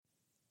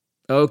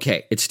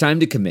Okay, it's time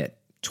to commit.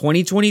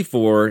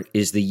 2024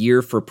 is the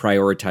year for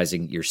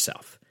prioritizing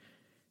yourself.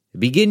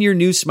 Begin your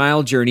new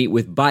smile journey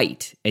with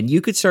Byte, and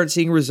you could start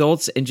seeing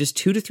results in just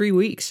 2 to 3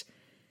 weeks.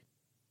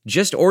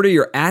 Just order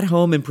your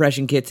at-home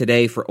impression kit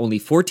today for only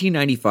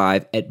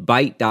 $14.95 at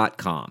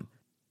Byte.com.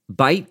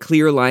 Byte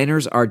clear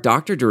liners are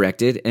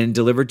doctor-directed and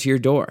delivered to your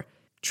door.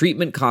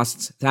 Treatment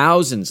costs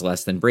thousands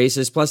less than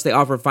braces, plus they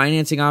offer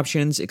financing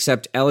options,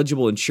 accept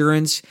eligible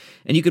insurance,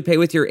 and you could pay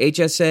with your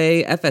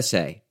HSA,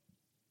 FSA.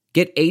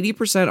 Get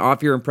 80%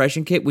 off your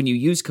impression kit when you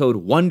use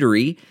code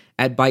WONDERY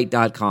at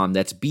Byte.com.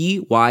 That's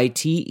BYTE.com.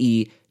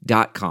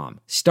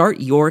 Start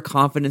your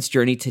confidence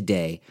journey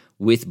today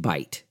with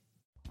Byte.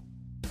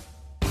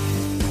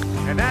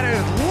 And that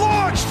is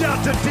launched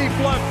out to deep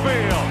left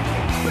field.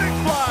 Big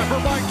fly for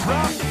Mike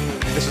Trout.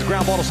 This is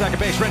ground ball to second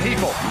base.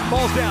 Renhefel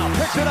falls down,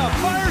 picks it up,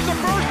 fires the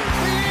first.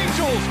 The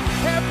Angels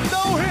have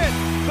no hit.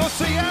 The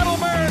Seattle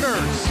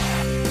Mariners.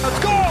 It's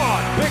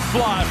gone. Big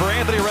fly for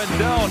Anthony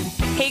Rendon.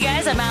 Hey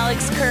guys, I'm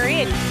Alex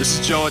Curry. This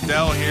is Joe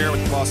Adell here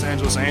with the Los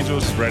Angeles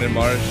Angels. This is Brendan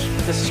Marsh.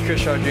 This is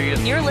Chris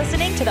Rodriguez. You're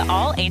listening to the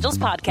All Angels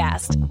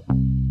Podcast.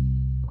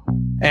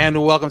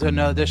 And welcome to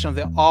another edition of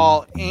the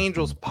All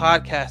Angels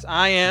Podcast.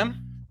 I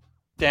am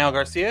Daniel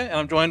Garcia, and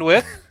I'm joined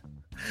with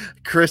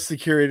Chris, the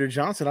Curator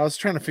Johnson. I was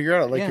trying to figure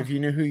out if you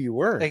knew who you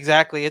were.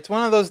 Exactly. It's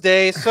one of those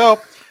days. So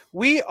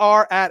we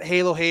are at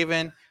Halo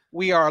Haven.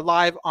 We are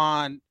live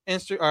on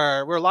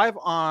we're live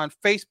on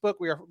Facebook,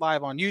 we are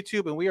live on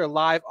YouTube, and we are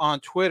live on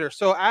Twitter.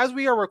 So as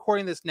we are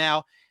recording this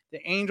now, the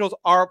Angels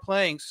are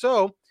playing.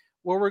 So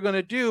what we're going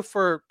to do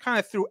for kind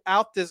of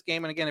throughout this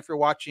game, and again, if you're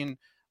watching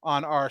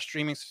on our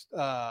streaming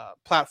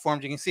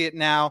platforms, you can see it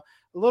now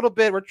a little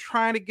bit. We're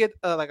trying to get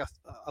a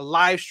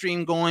live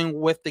stream going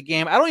with the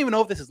game. I don't even know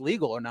if this is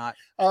legal or not.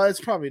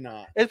 It's probably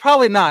not. It's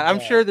probably not.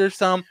 I'm sure there's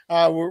some.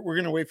 We're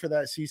going to wait for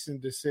that cease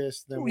and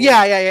desist. Then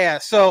Yeah.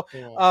 So,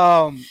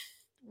 so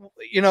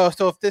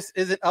if this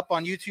isn't up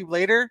on YouTube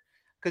later,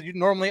 because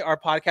normally our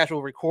podcast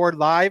will record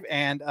live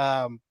and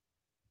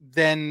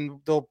then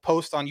they'll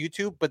post on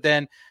YouTube. But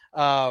then,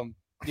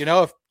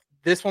 if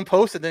this one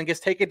posts and then gets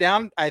taken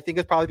down, I think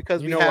it's probably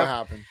because what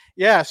happened.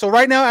 Yeah. So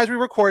right now, as we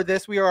record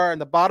this, we are in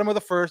the bottom of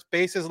the first,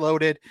 bases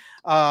loaded.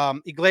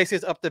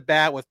 Iglesias up the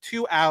bat with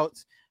 2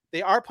 outs.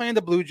 They are playing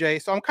the Blue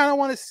Jays. So I'm kind of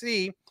want to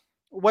see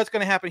what's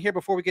going to happen here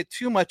before we get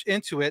too much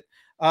into it.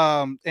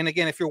 And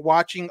again, if you're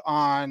watching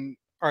on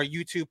our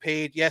YouTube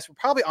page, yes, we're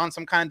probably on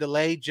some kind of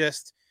delay,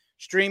 just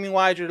streaming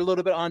wise, you're a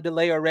little bit on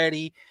delay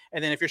already.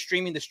 And then if you're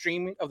streaming the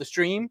stream of the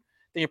stream,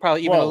 then you're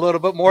probably even a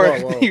little bit more,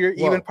 you're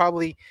even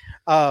probably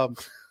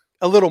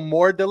a little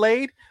more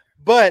delayed,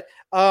 but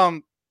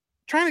trying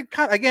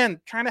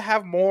to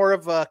have more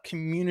of a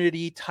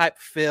community type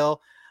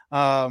feel.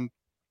 Here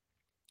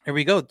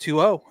we go.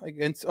 2-0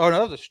 against,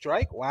 that was a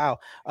strike. Wow.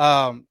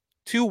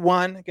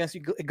 2-1 against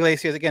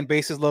Iglesias. Again,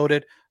 bases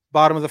loaded,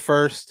 bottom of the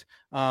first.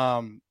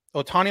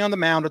 Ohtani on the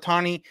mound.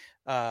 Ohtani,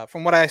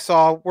 from what I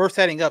saw, we're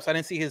setting up. So I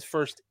didn't see his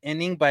first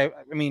inning, but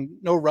I mean,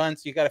 no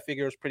runs. So you got to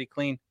figure it was pretty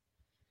clean.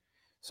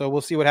 So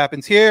we'll see what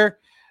happens here.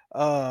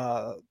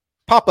 Pop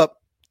up.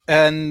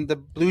 And the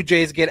Blue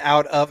Jays get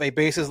out of a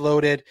bases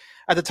loaded.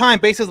 At the time,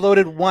 bases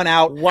loaded, 1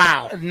 out.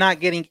 Wow. Not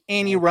getting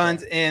any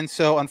runs in.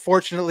 So,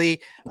 unfortunately,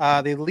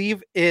 they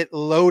leave it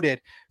loaded.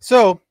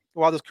 So,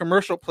 while this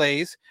commercial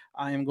plays,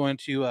 I am going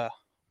to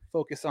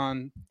focus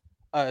on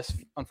us,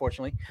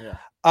 unfortunately.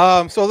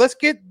 Yeah. So, let's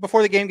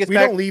before the game gets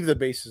back. We don't leave the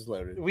bases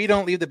loaded. We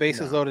don't leave the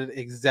bases loaded.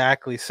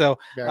 Exactly. So,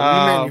 we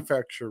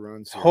manufacture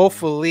runs here,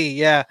 hopefully,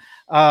 yeah.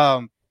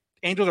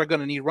 Angels are going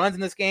to need runs in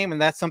this game,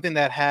 and that's something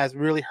that has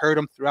really hurt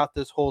them throughout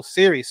this whole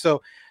series.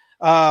 So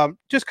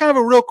just kind of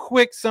a real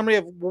quick summary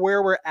of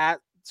where we're at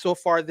so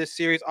far this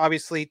series.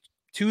 Obviously,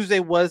 Tuesday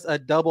was a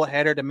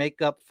doubleheader to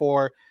make up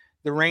for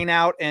the rain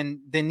out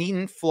in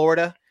Dunedin,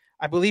 Florida.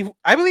 I believe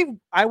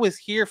I was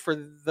here for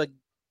the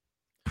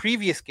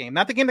previous game,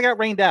 not the game that got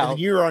rained out.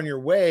 You're on your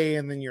way,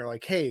 and then you're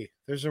like, hey,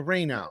 there's a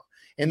rain out.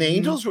 And the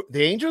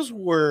Angels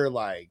were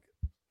like,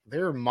 they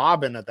were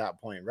mobbing at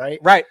that point, right?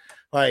 Right.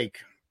 Like,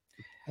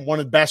 one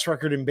of the best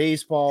record in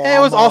baseball. It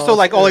was also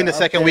like only the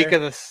second week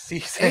of the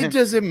season. It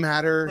doesn't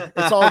matter.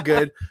 It's all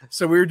good.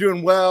 So we were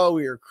doing well.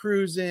 We were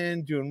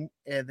cruising,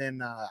 and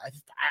then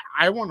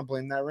I want to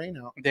blame that rain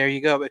out. There you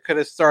go. It could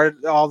have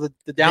started all the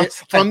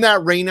downside. From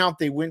that rain out,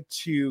 they went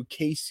to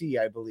KC,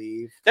 I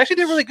believe. They actually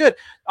did really good.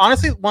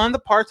 Honestly, one of the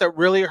parts that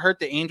really hurt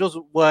the Angels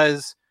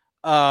was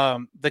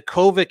the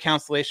COVID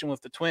cancellation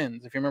with the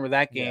Twins. If you remember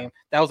that game,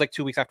 that was like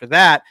 2 weeks after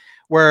that,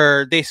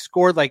 where they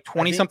scored like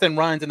 20-something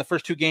runs in the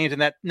first 2 games,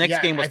 and that next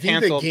game was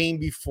canceled. The game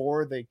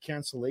before the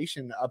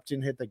cancellation,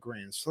 Upton hit the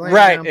grand slam.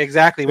 Right,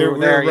 exactly. We were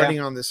running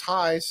on this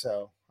high,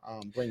 so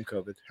blame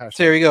COVID. So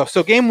there you go.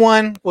 So game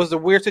 1 was a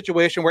weird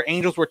situation where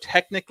Angels were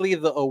technically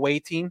the away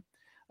team.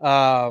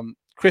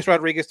 Chris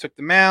Rodriguez took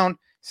the mound.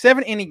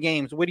 7-inning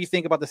games. What do you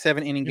think about the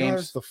 7-inning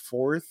games? It's the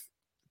fourth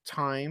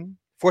time.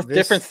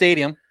 Different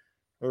stadium.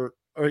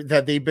 Or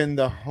that they've been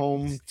the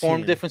home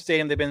team. Different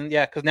stadium. They've been,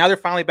 because now they're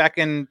finally back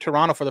in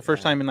Toronto for the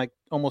first time in like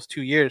almost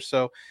 2 years.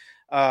 So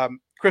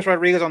Chris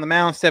Rodriguez on the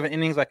mound, 7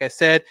 innings, like I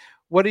said.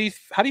 How do you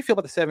feel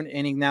about the 7th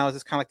inning now? Is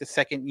this kind of like the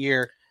second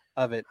year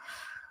of it?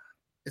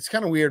 It's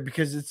kind of weird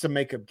because it's a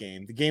makeup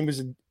game. The game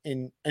was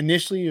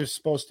initially it was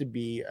supposed to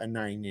be a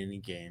 9-inning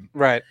game,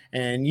 Right?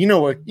 and you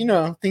know what?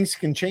 Things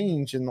can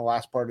change in the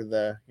last part of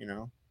the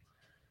In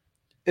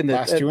the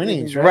last 2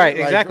 innings, right? Right,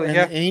 exactly. And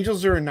Yeah. the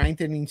Angels are a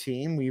 9th-inning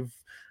team. We've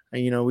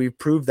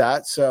proved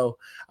that. So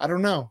I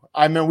don't know.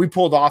 I mean, we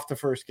pulled off the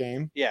first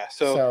game, Yeah.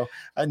 so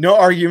no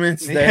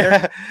arguments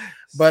there.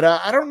 But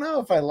I don't know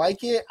if I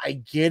like it. I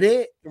get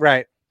it.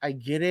 Right. I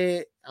get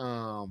it.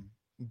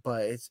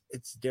 But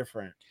it's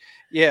different.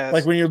 Yeah.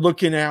 Like when you're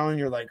looking out and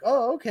you're like,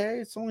 oh, okay,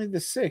 it's only the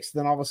 6th.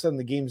 Then all of a sudden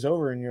the game's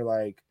over and you're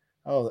like,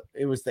 oh,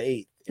 it was the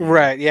 8th.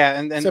 Right. Yeah.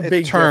 And It's a it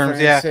big terms.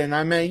 difference. Yeah. And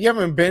I mean, you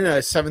haven't been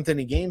a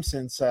 7th-inning game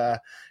since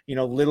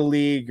Little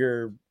League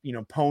or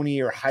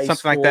Pony or high Something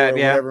school like that, or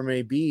yeah. whatever it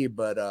may be.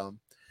 But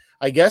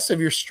I guess if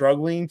you're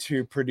struggling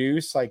to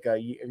produce, like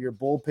if your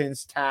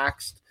bullpen's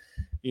taxed,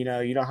 you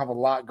don't have a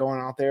lot going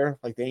out there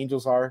like the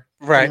Angels are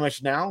Right. pretty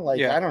much now. Like,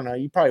 Yeah. I don't know.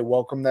 You probably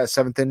welcome that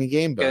 7th-inning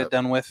game, Get it but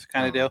done with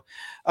kind of deal.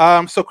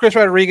 So Chris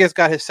Rodriguez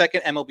got his second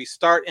MLB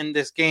start in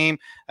this game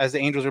as the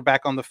Angels are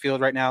back on the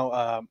field right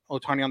now.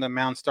 Ohtani on the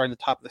mound starting the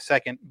top of the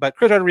second. But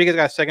Chris Rodriguez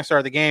got a second start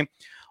of the game.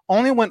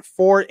 Only went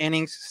 4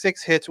 innings,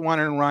 6 hits, 1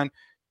 earned run,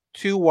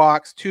 2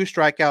 walks, 2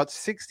 strikeouts,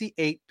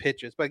 68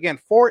 pitches. But again,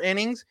 4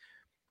 innings.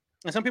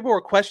 And some people were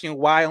questioning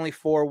why only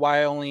 4,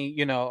 why only,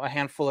 a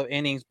handful of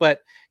innings. But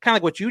kind of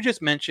like what you just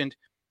mentioned,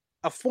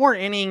 a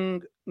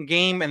 4-inning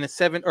game and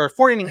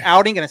 4-inning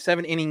outing and a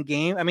 7-inning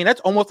game. I mean, that's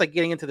almost like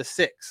getting into the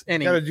 6th you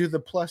inning. got to do the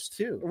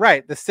 +2.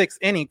 Right, the 6th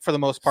inning for the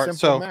most part.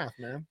 Simple math,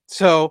 man.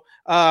 So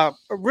a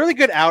really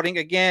good outing.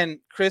 Again,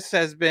 Chris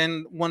has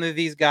been one of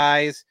these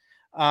guys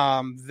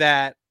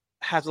that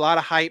has a lot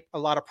of hype, a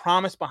lot of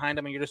promise behind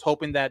him, and you're just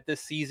hoping that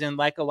this season,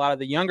 like a lot of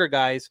the younger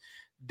guys,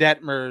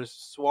 Detmers,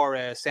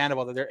 Suarez,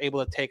 Sandoval, that they're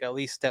able to take at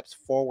least steps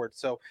forward.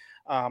 So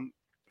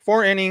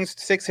 4 innings,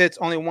 6 hits,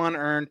 only 1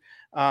 earned.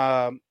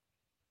 The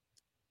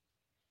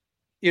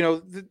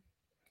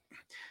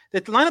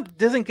lineup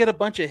doesn't get a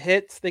bunch of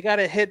hits. They got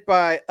a hit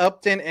by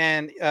Upton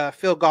and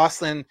Phil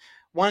Gosselin,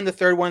 one in the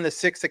 3rd, one in the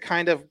 6th, to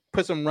kind of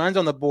put some runs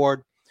on the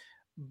board.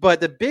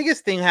 But the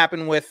biggest thing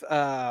happened with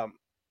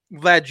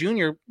Vlad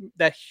Jr.,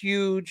 that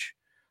huge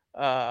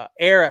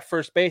error at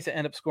first base that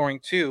ended up scoring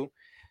 2.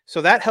 So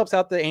that helps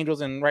out the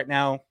Angels. And right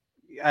now,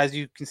 as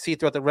you can see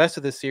throughout the rest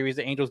of the series,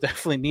 the Angels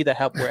definitely need that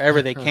help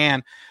wherever they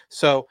can.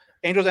 So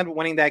Angels end up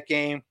winning that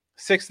game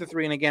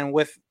 6-3, and again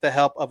with the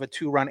help of a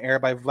 2-run error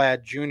by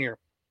Vlad Jr.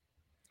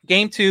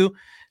 Game 2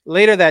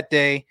 later that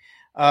day,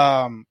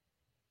 as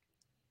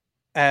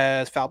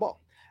foul ball,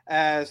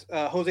 as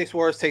Jose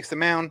Suarez takes the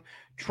mound.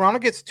 Toronto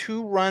gets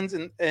 2 runs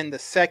in the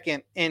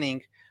 2nd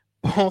inning,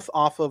 both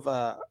off of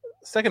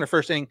second or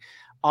first inning,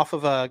 off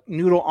of a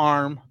noodle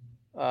arm.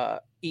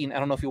 Eaton, I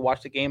don't know if you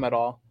watched the game at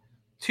all.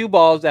 2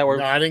 balls that were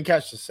No, I didn't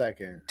catch the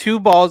second.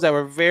 2 balls that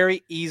were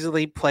very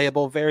easily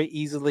playable, very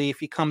easily. If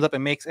he comes up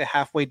and makes a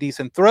halfway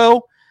decent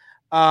throw,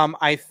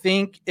 I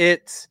think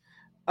it's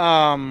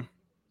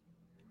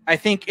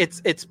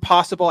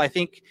possible. I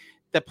think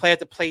the play at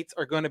the plates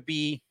are going to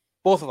be,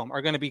 both of them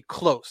are going to be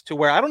close to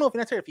where, I don't know if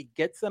necessarily if he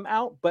gets them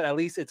out, but at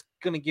least it's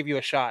going to give you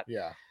a shot.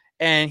 Yeah.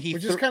 And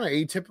which is kind of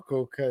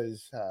atypical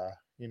because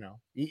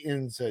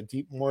Eaton's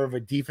more of a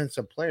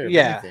defensive player.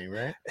 Yeah. Than anything,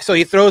 right? So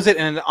he throws it,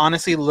 and it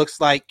honestly looks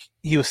like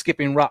he was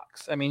skipping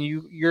rocks. I mean,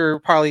 you're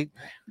probably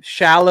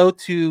shallow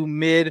to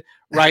mid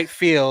right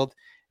field,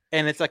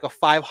 and it's like a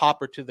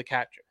 5-hopper to the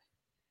catcher.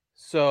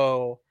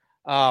 So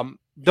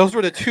those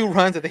were the 2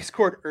 runs that they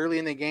scored early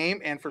in the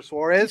game. And for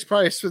Suarez, He's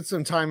probably spent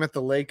some time at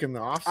the lake in the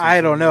offseason. I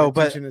don't know,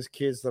 but teaching his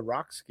kids the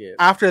rock skip.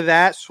 After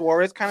that,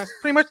 Suarez kind of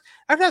pretty much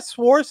after that,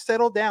 Suarez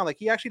settled down. Like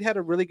he actually had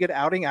a really good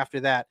outing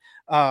after that.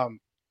 Going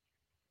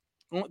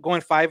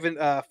 5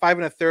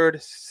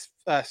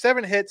 1/3,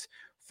 7 hits,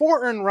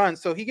 4 earned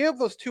runs. So he gave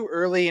those 2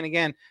 early, and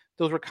again,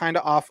 those were kind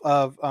of off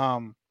of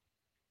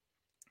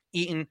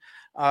Eaton.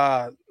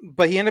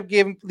 But he ended up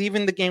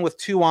leaving the game with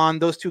 2 on.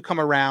 Those 2 come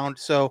around,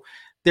 so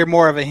they're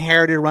more of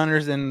inherited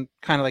runners than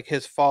kind of like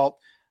his fault.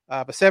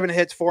 But 7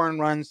 hits, 4 earned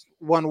runs,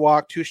 1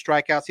 walk, 2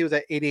 strikeouts. He was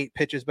at 88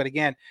 pitches, but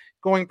again,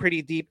 going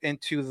pretty deep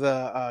into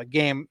the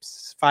game,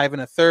 5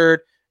 1/3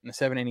 in a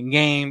 7-inning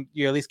game.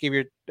 You at least give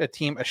your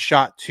team a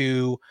shot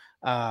to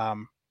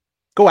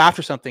go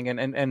after something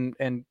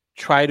and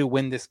try to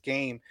win this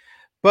game.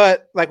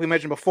 But like we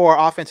mentioned before,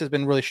 offense has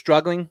been really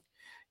struggling.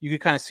 You could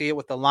kind of see it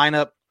with the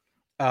lineup.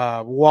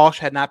 Walsh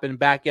had not been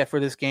back yet for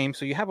this game.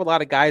 So you have a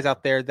lot of guys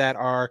out there that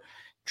are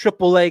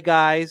AAA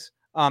guys,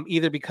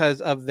 either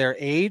because of their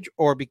age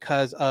or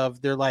because of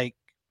their like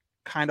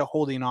kind of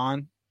holding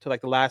on to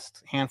like the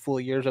last handful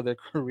of years of their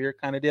career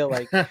kind of deal.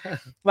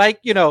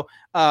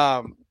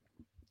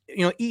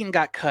 Eaton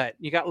got cut.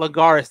 You got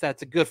Lagares,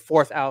 that's a good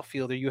 4th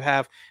outfielder. You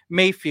have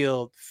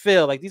Mayfield,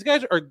 Phil. Like these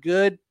guys are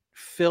good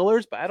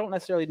fillers, but I don't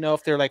necessarily know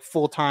if they're like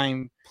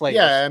full-time players.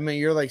 Yeah, I mean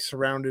you're like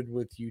surrounded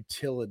with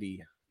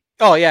utility.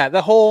 Oh yeah,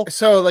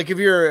 So like if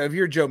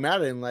you're Joe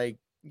Madden, like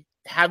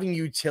having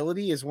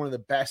utility is one of the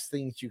best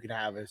things you could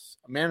have as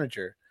a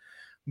manager.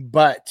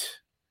 But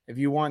if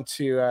you want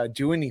to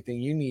do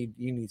anything, you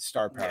need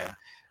star power. Yeah.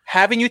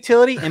 Having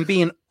utility and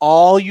being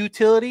all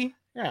utility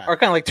Yeah. are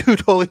kind of like two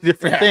totally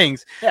different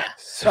things. Yeah.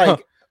 So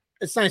Like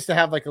it's nice to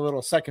have like a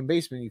little second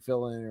baseman you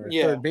fill in or a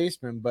third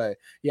baseman, but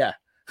yeah.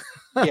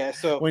 yeah.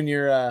 So when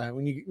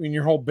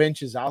your whole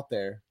bench is out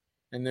there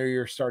and they're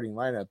your starting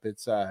lineup,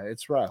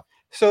 it's rough.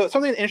 So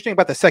something interesting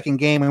about the second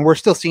game, and we're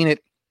still seeing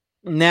it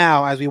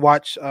now as we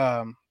watch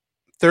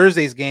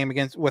Thursday's game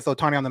with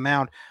Ohtani on the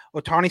mound.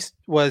 Ohtani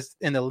was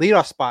in the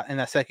leadoff spot in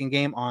that second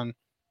game on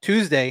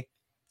Tuesday,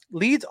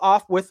 leads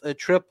off with a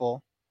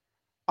triple,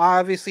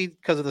 obviously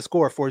because of the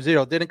score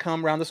 4-0, didn't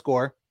come around the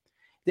score.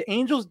 The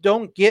Angels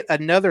don't get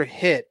another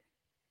hit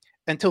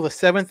until the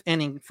 7th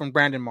inning from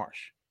Brandon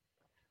Marsh.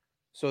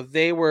 So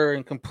they were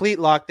in complete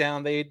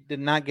lockdown. They did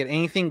not get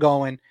anything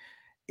going.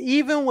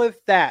 Even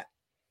with that,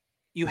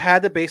 you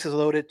had the bases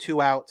loaded,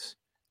 2 outs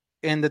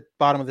in the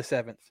bottom of the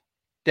 7th,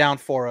 down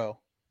 4-0.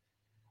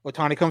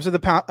 Ohtani comes to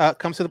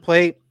the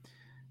plate,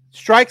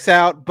 strikes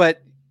out,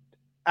 but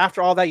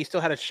after all that, you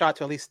still had a shot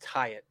to at least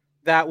tie it.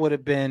 That would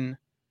have been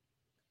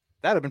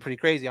pretty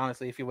crazy,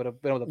 honestly, if you would have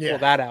been able to pull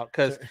that out.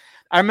 Because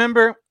I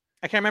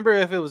can't remember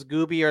if it was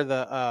Gooby or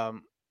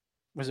the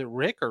was it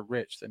Rick or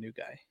Rich, the new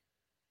guy?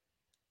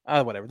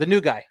 Whatever, the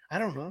new guy. I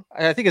don't know.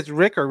 I think it's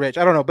Rick or Rich.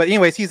 I don't know. But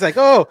anyways, he's like,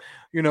 oh,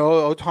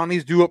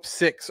 Ohtani's due up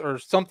 6 or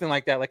something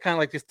like that. Like kind of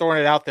like just throwing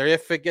it out there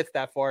if it gets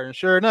that far. And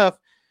sure enough,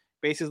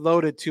 bases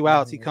loaded, 2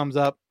 outs. He comes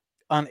up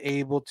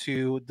unable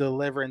to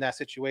deliver in that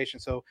situation.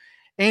 So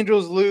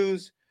Angels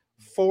lose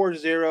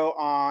 4-0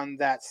 on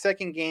that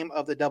second game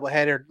of the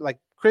doubleheader. Like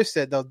Chris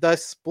said, though,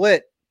 does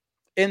split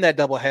in that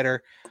doubleheader.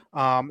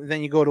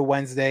 Then you go to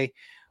Wednesday.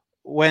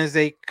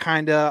 Wednesday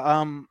kind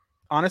of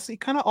honestly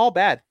kind of all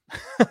bad.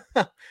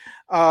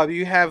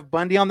 You have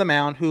Bundy on the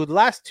mound, who the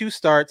last 2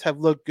 starts have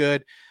looked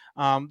good.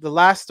 The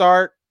last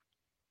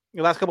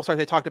couple starts,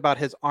 they talked about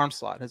his arm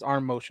slot, his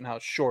arm motion, how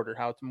it's shorter,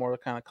 how it's more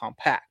kind of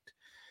compact.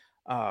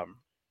 I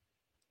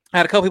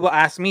had a couple people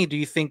ask me, do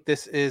you think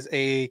this is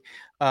a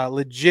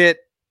legit,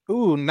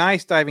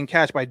 nice diving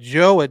catch by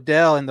Joe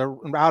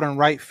Adell out in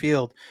right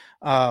field?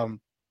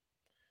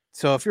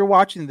 So if you're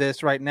watching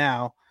this right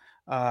now,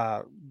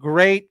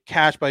 great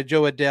catch by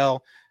Joe Adell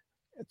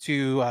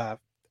to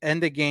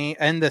end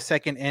the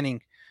second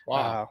inning.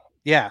 Wow.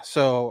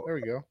 So there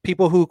we go.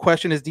 People who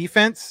question his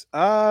defense,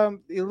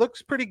 it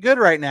looks pretty good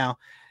right now.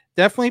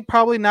 Definitely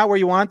probably not where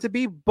you want it to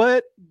be,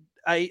 but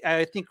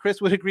I think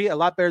Chris would agree, a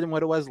lot better than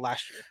what it was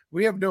last year.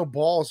 We have no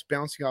balls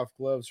bouncing off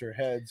gloves or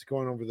heads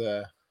going over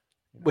the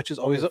which is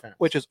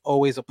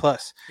always a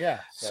plus. Yeah.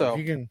 So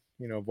you can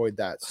avoid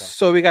that.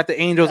 So we got the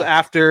Angels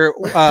after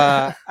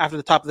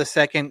the top of the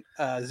second,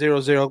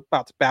 0-0,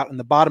 about to bat in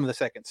the bottom of the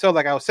second. So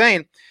like I was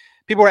saying,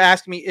 people were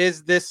asking me,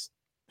 is this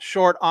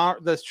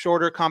the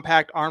shorter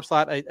compact arm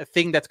slot a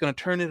thing that's going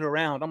to turn it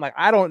around? I'm like,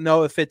 I don't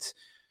know if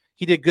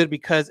he did good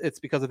because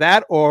of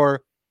that,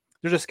 or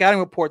there's a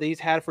scouting report that he's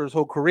had for his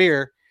whole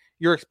career.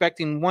 You're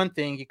expecting one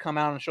thing, you come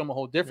out and show him a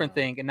whole different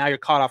thing, and now you're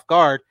caught off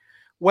guard.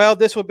 Well,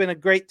 this would have been a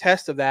great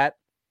test of that.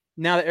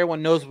 Now that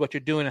everyone knows what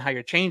you're doing and how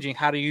you're changing,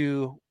 how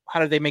do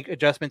they make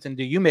adjustments, and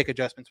do you make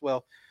adjustments?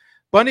 Well,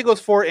 Bundy goes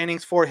 4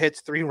 innings, 4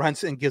 hits, 3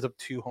 runs, and gives up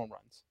 2 home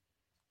runs.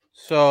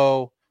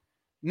 So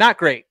not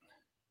great.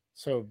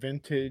 So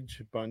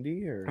vintage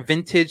Bundy or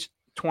vintage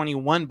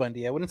 21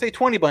 Bundy. I wouldn't say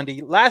 20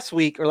 Bundy. Last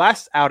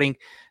outing,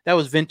 that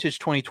was vintage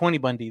 2020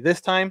 Bundy. This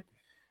time,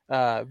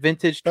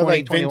 vintage 2021.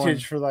 Like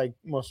vintage for like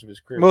most of his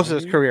career. Most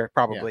of his career,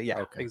 probably.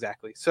 Yeah, okay.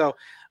 Exactly. So,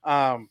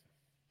 so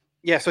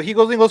he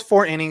goes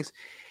 4 innings.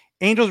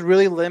 Angels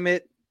really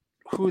limit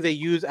who they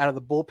use out of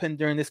the bullpen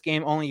during this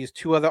game. Only use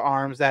 2 other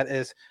arms. That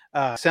is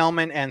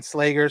Selman and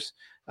Slagers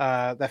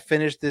that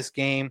finished this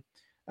game.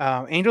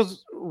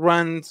 Angels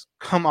runs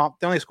come up.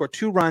 They only scored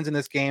 2 runs in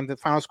this game. The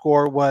final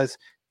score was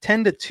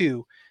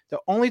 10-2. The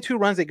only 2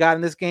 runs they got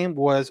in this game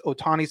was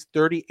Ohtani's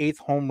 38th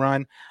home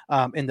run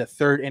in the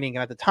 3rd inning.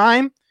 And at the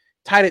time,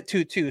 tied at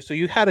 2-2. So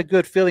you had a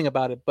good feeling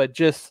about it, but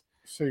just.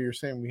 So you're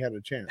saying we had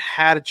a chance?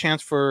 Had a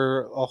chance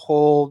for a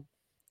whole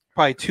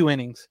probably 2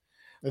 innings.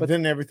 But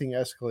then everything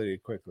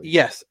escalated quickly.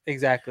 Yes,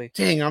 exactly.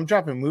 Dang, I'm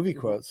dropping movie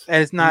quotes.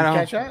 And it's not.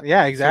 Catch that?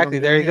 Yeah, exactly.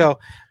 There you go.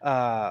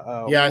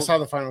 I saw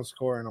the final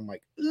score and I'm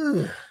like,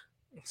 ugh.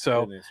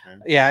 So,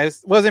 it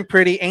wasn't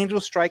pretty.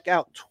 Angels strike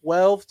out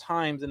 12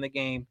 times in the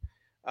game.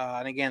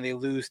 And again, they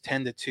lose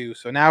 10-2.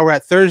 So now we're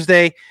at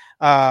Thursday.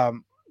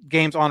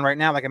 Game's on right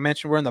now. Like I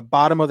mentioned, we're in the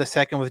bottom of the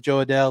second with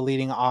Joe Adell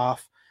leading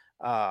off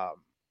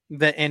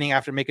the inning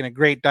after making a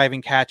great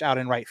diving catch out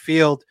in right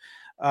field.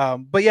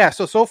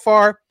 So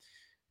far,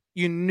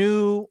 you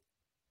knew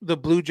the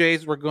Blue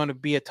Jays were going to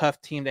be a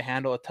tough team to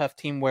handle, a tough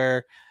team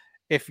where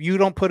if you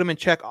don't put them in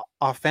check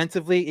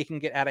offensively, it can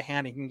get out of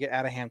hand. It can get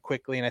out of hand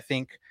quickly. And I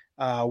think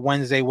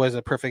Wednesday was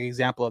a perfect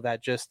example of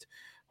that. Just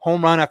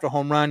home run after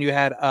home run. You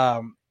had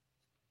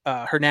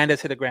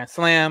Hernandez hit a grand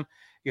slam.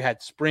 You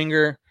had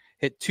Springer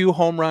hit 2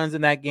 home runs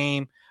in that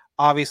game.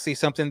 Obviously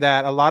something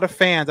that a lot of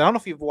fans, I don't know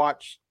if you've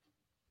watched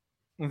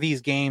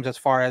these games as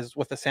far as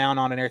with the sound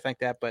on and everything like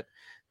that, but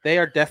They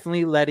are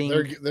definitely letting.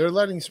 They're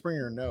letting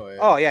Springer know it.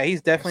 Oh yeah,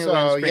 he's definitely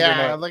letting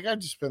Springer know. Like I've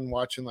just been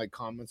watching like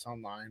comments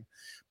online,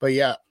 but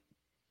yeah,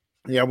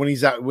 when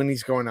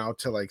he's going out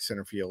to like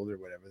center field or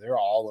whatever, they're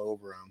all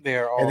over him.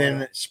 And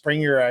then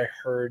Springer, I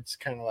heard, is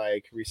kind of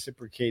like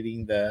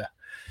reciprocating the.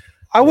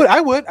 I would.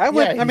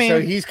 Yeah, I mean, so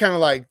he's kind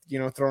of like,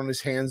 throwing his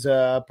hands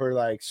up or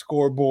like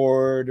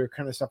scoreboard or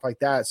kind of stuff like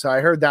that. So I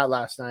heard that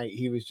last night.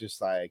 He was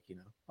just like,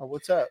 oh,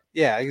 what's up?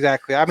 Yeah,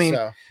 exactly. I mean,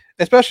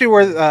 especially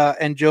where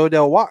and Jo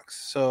Adell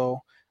walks.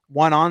 So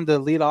one on the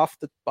lead off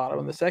the bottom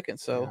of the second.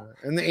 So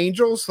and the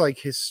Angels, like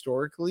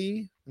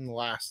historically in the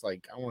last,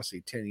 like, I want to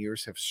say 10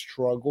 years, have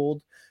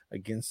struggled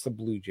against the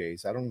Blue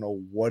Jays. I don't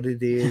know what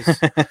it is.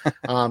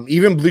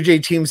 Even Blue Jay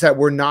teams that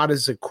were not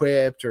as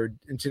equipped or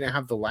didn't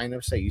have the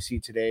lineups that you see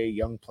today,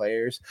 young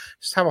players,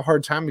 just have a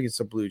hard time against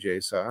the Blue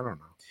Jays. So I don't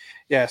know.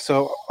 Yeah,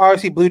 so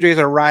obviously Blue Jays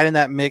are right in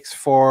that mix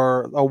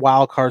for a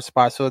wild card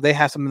spot. So they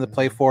have something to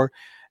play for.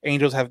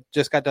 Angels have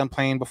just got done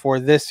playing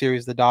before this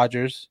series, the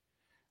Dodgers.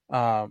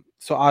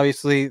 So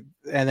obviously,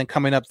 and then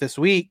coming up this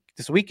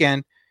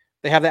weekend,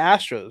 they have the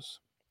Astros.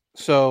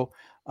 So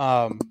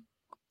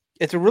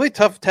it's a really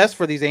tough test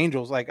for these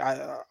Angels. Like,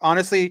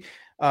 honestly,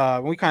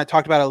 we kind of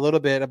talked about it a little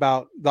bit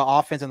about the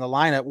offense and the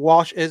lineup.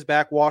 Walsh is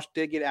back. Walsh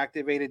did get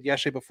activated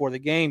yesterday before the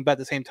game, but at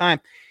the same time,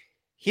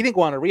 he didn't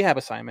go on a rehab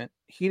assignment.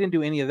 He didn't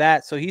do any of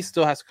that, so he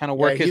still has to kind of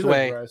work his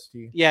way.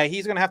 Rusty. Yeah,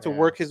 he's going to have to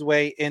work his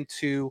way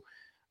into,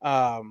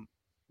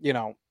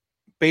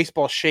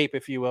 baseball shape,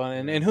 if you will.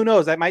 And who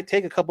knows, that might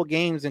take a couple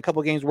games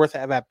worth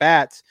of at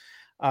bats.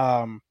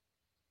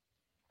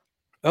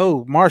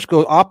 Marsh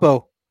goes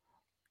Oppo.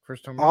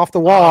 First time off the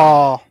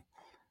wall.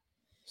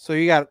 So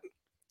you got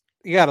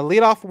a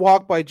leadoff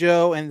walk by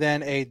Joe, and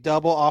then a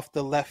double off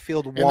the left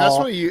field wall. And that's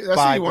what you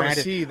want Brandon.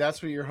 to see.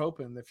 That's what you're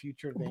hoping the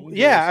future of the Angels.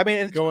 Yeah, I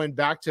mean, going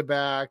back to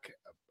back,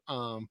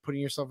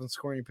 putting yourself in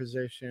scoring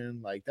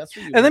position, like that's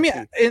what you. And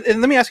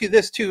let me ask you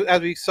this too.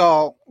 As we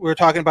were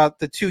talking about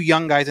the two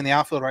young guys in the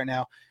outfield right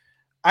now.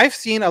 I've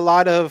seen a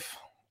lot of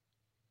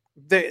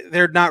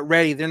they're not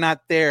ready. They're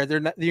not there. They're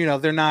not.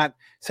 They're not.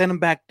 Send them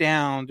back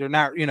down. They're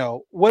not.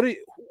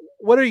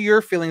 What are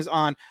your feelings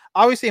on,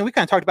 obviously, and we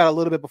kind of talked about it a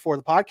little bit before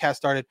the podcast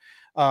started.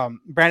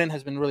 Brandon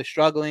has been really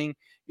struggling.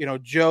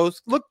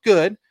 Joe's looked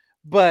good,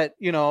 but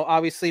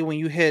obviously when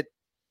you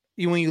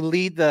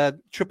lead the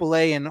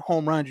AAA in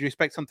home runs, you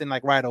expect something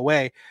like right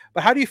away.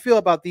 But how do you feel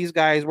about these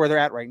guys where they're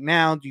at right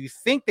now? Do you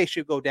think they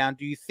should go down?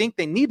 Do you think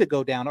they need to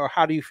go down, or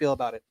how do you feel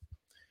about it?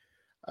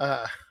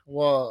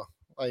 Well,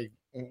 like,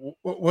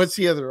 what's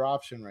the other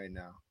option right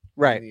now?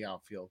 Right. In the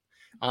outfield.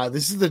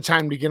 This is the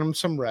time to get them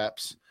some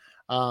reps.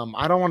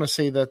 I don't want to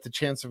say that the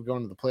chance of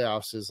going to the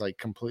playoffs is like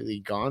completely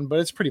gone, but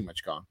it's pretty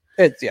much gone.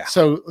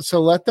 So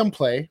let them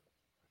play.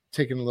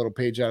 Taking a little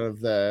page out of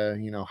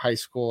the high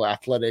school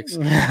athletics.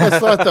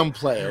 Let's let them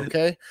play,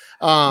 okay?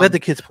 Let the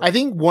kids play. I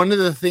think one of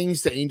the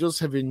things the Angels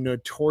have been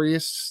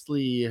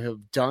notoriously have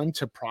done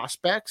to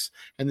prospects,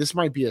 and this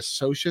might be a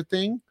social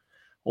thing,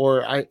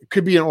 or it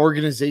could be an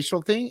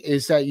organizational thing,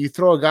 is that you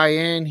throw a guy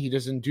in, he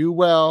doesn't do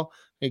well,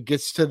 it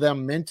gets to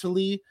them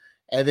mentally.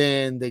 And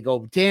then they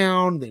go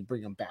down, they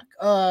bring them back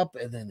up,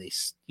 and then they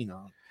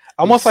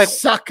almost they like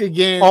suck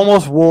again.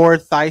 Almost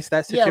Ward Theis,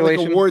 that situation. Yeah,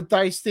 like a Ward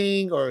Theis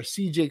thing, or a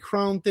CJ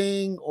Cron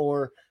thing,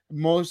 or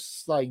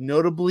most like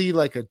notably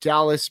like a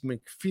Dallas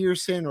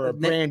McPherson or a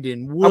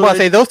Brandon Wood. I'm about to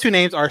say those two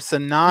names are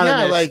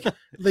synonymous. Yeah, like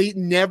they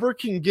never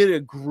can get a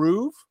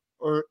groove,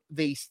 or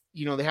they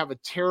have a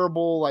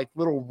terrible like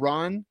little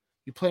run.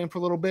 You play them for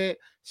a little bit.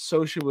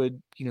 Sosha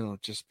would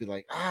just be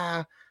like,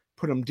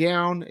 put them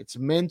down. It's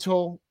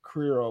mental.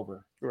 Career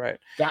over. Right.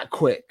 That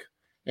quick.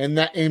 And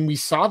we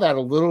saw that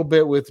a little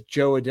bit with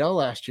Jo Adell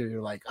last year.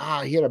 You're like,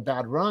 he had a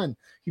bad run.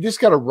 You just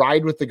got to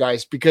ride with the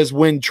guys, because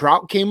when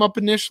Trout came up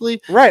initially,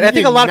 right, I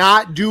think a lot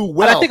not do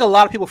well. I think a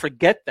lot of people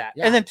forget that.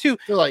 Yeah. And then too,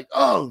 they're like,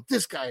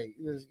 this guy,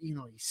 he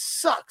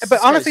sucks.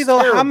 But honestly though,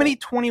 terrible. How many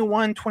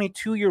 21,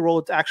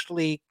 22-year-olds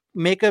actually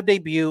make a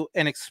debut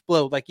and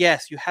explode? Like,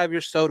 yes, you have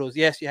your Sotos.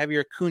 Yes, you have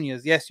your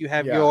Acuñas. Yes, you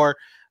have your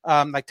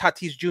like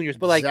Tatis Juniors.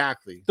 But like,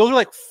 those are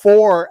like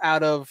 4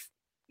 out of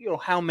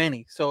how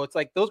many. So it's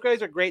like those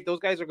guys are great. Those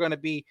guys are going to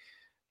be,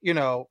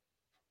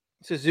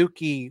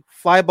 Suzuki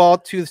fly ball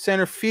to the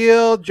center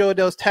field. Jo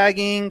Adell's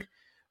tagging.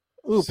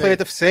 Play at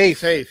the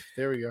safe.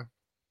 There we go.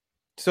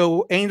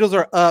 So Angels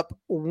are up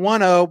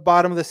 1-0,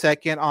 bottom of the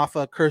second, off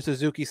a Kurt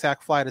Suzuki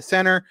sac fly to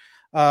center.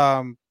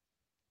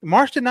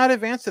 Marsh did not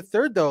advance to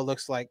third, though. It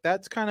looks like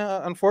that's kind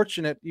of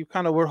unfortunate. You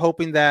kind of were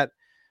hoping that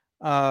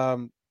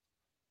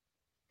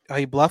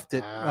he bluffed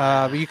it.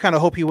 You kind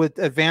of hope he would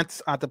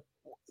advance at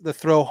the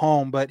throw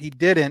home, but he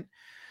didn't.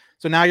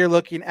 So now you're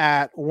looking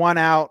at 1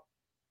 out.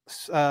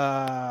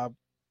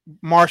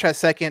 Marsh at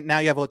second. Now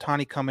you have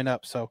Ohtani coming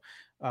up. So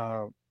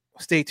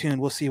stay tuned.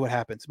 We'll see what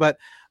happens. But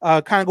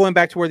kind of going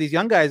back to where these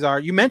young guys are,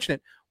 you mentioned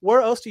it.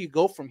 Where else do you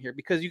go from here?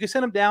 Because you can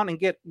send them down and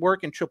get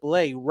work in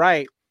AAA,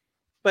 right?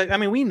 But I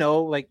mean, we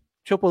know like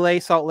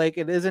AAA Salt Lake,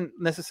 it isn't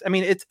necessary. I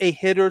mean, it's a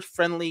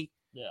hitter-friendly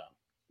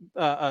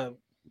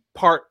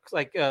park,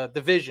 like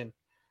division,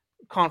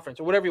 conference,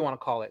 or whatever you want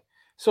to call it.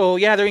 So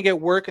yeah, they're gonna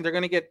get work and they're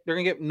gonna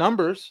get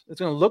numbers. It's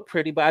gonna look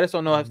pretty, but I just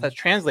don't know if that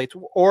translates.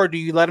 Or do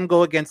you let them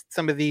go against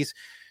all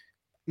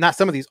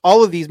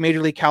of these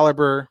major league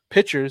caliber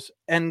pitchers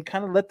and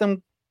kind of let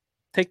them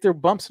take their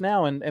bumps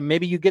now, and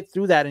maybe you get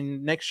through that,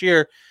 and next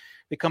year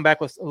they come back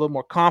with a little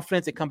more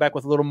confidence. They come back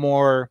with a little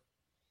more.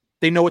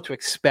 They know what to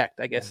expect,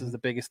 I guess, is the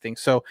biggest thing.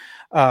 So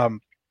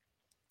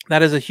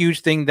that is a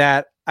huge thing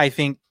that I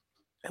think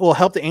will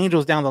help the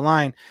Angels down the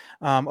line.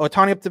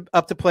 Ohtani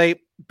up to plate,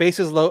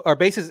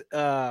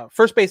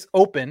 first base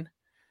open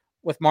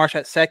with Marsh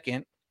at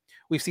second.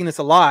 We've seen this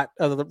a lot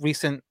of the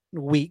recent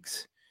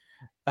weeks.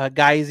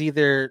 Guys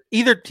either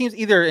teams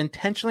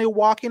intentionally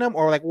walking them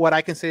or like what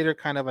I consider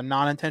kind of a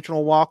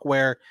non-intentional walk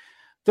where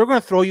they're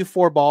going to throw you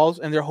 4 balls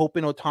and they're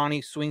hoping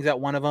Ohtani swings at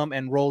one of them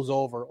and rolls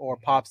over or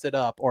pops it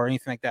up or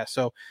anything like that.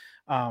 So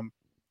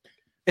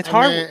it's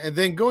hard. And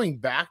then going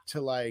back to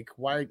like,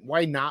 why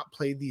not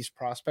play these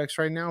prospects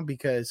right now?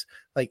 Because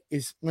like,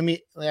 let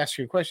me ask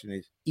you a question.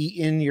 Is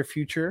Eaton your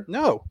future?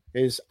 No.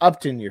 Is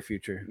Upton your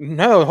future?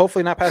 No,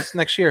 hopefully not past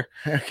next year.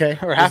 Okay.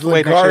 Or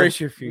halfway next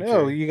year. Your future?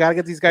 No, you got to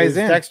get these guys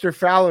in. Dexter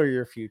Fowler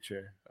your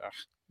future?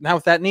 Not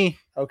with that knee.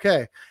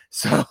 Okay.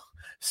 So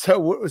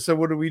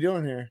what are we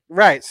doing here?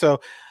 Right.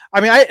 So,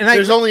 I mean,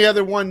 there's only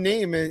other one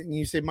name, and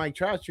you say Mike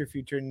Trout's your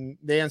future, and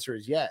the answer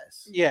is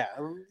yes. Yeah.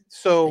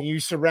 So and you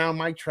surround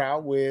Mike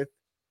Trout with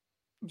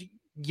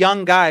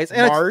young guys,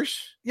 and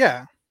Marsh.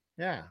 Yeah.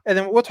 And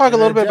then we'll talk a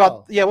little bit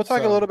about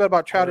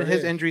Trout and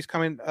his injuries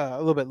coming a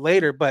little bit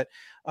later. But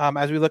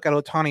as we look at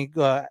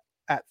Ohtani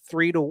at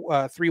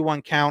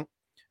 3-1 count,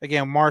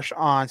 again, Marsh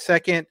on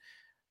second,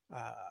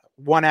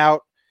 1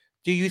 out.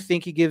 Do you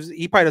think he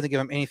probably doesn't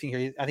give him anything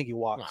here? I think he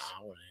walks.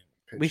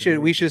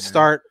 We should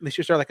start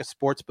like a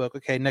sports book.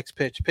 Okay, next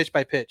pitch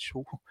by pitch.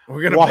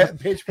 We're gonna bet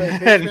pitch by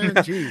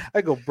pitch.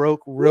 I go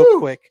broke real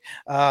quick.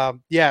 So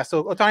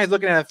Ohtani's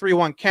looking at a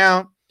 3-1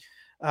 count.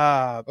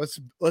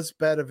 Let's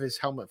bet if his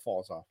helmet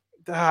falls off.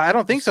 I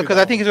don't think so because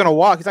I think he's gonna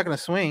walk. He's not gonna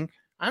swing.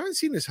 I haven't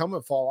seen his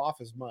helmet fall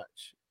off as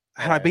much.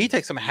 But he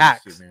takes some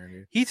hacks.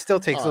 He still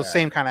takes those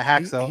same kind of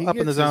hacks though. He up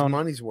in the zone. His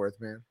money's worth,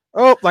 man.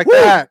 Oh, like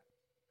that.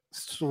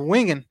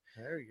 Swinging.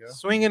 There you go.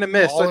 Swing and a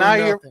miss. So now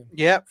you're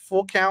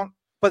full count.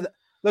 But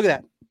look at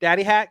that.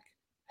 Daddy hack,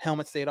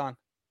 helmet stayed on.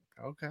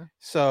 Okay.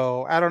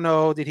 So I don't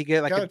know. Did he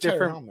get like a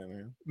different helmet,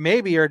 man.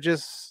 Maybe or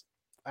just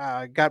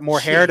got more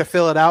hair to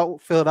fill it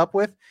up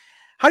with?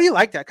 How do you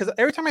like that? Because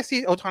every time I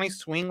see Ohtani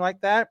swing like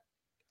that,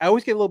 I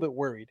always get a little bit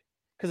worried.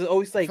 Because it's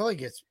always like I feel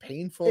like it's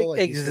painful.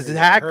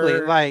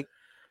 Exactly. Like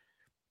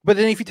but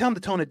then if you tell him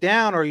to tone it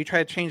down or you try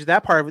to change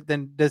that part of it,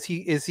 then is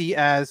he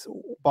as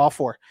ball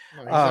four?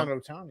 No, he's not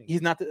Ohtani.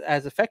 He's not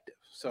as effective.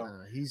 So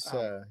he's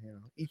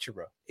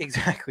Ichiro.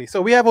 Exactly. So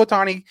we have more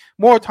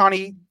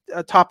Ohtani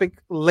topic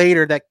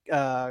later that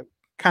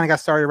kind of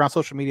got started around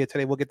social media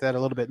today. We'll get to that a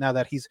little bit now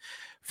that he's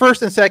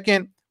first and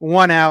second,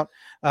 1 out.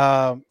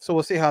 So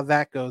we'll see how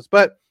that goes.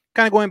 But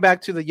kind of going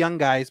back to the young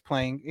guys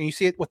playing, and you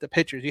see it with the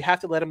pitchers, you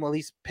have to let them at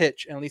least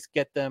pitch and at least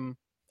get them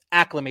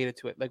acclimated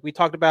to it. Like we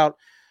talked about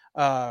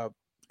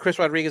Chris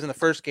Rodriguez in the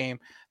first game,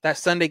 that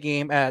Sunday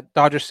game at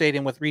Dodger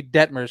Stadium with Reed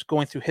Detmers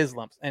going through his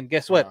lumps. And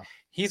guess what? Wow.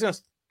 He's going to,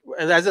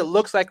 as it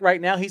looks like right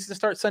now, he's going to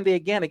start Sunday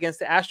again against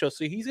the Astros.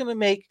 So he's going to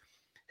make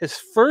his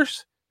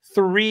first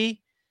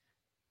 3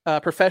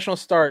 professional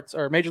starts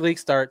or major league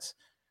starts: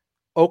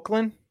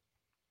 Oakland,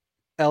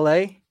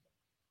 LA,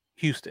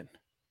 Houston.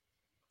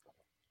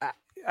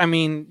 I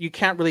mean, you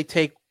can't really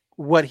take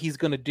what he's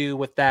going to do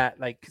with that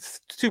like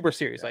super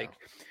serious. Yeah. Like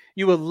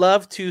you would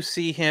love to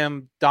see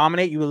him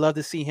dominate. You would love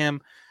to see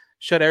him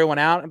shut everyone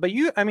out. But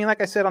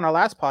like I said on our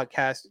last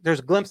podcast,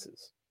 there's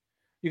glimpses.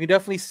 You can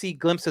definitely see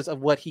glimpses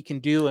of what he can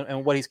do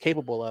and what he's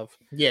capable of.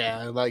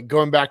 Yeah, like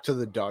going back to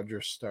the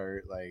Dodgers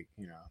start, like,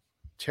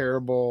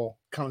 terrible,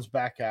 comes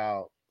back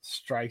out,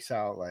 strikes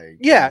out like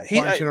a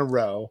bunch in a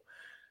row,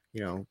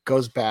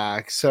 goes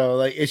back. So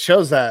like it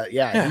shows that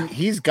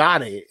he's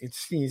got it.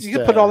 You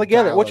can put it all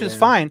together, which is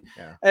fine.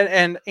 Yeah.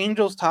 And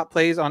Angel's top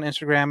plays on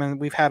Instagram, and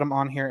we've had him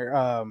on here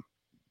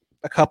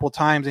a couple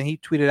times, and he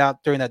tweeted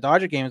out during that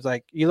Dodger game, is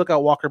like, you look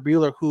at Walker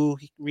Buehler, who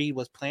Reed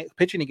was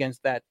pitching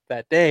against that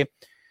day.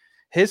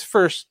 His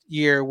first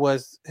year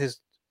was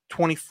his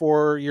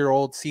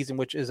 24-year-old season,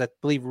 which is, I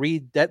believe,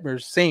 Reed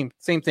Detmer's same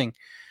thing.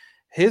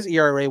 His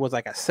ERA was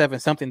like a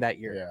 7-something that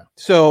year. Yeah.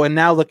 So, and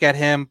now look at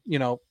him,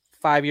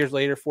 4 years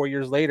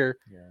later,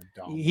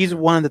 he's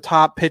one of the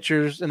top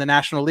pitchers in the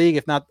National League,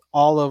 if not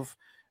all of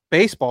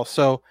baseball.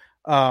 So,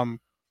 we're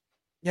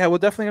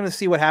definitely going to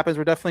see what happens.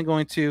 We're definitely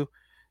going to,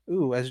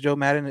 as Joe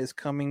Madden is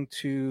coming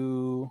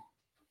to,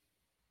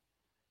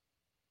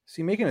 is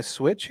he making a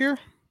switch here?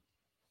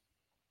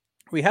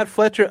 We had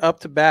Fletcher up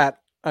to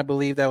bat, I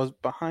believe, that was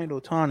behind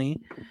Ohtani.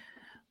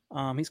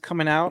 He's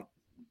coming out,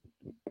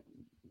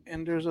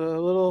 and there's a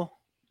little,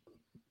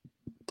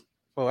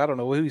 I don't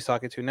know who he's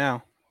talking to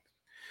now.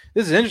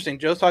 This is interesting.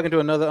 Joe's talking to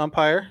another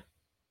umpire.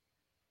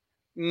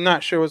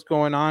 Not sure what's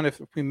going on,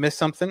 if we missed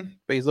something,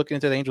 but he's looking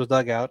into the Angels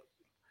dugout.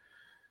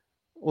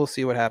 We'll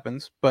see what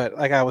happens. But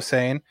like I was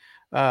saying,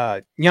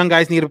 Young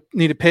guys need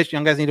to pitch.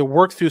 Young guys need to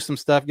work through some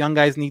stuff. Young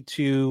guys need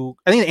to.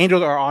 I think the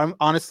Angels are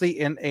honestly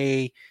in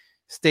a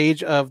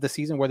stage of the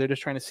season where they're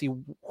just trying to see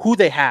who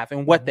they have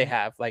and what they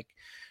have. Like,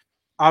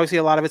 obviously,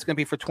 a lot of it's going to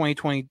be for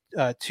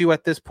 2022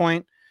 at this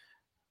point.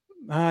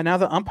 Now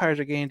the umpires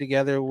are getting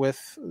together with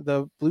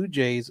the Blue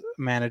Jays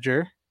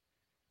manager.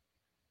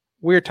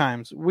 Weird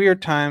times.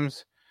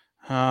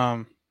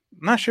 I'm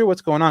not sure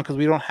what's going on because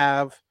we don't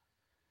have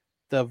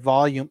the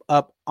volume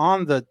up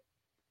on the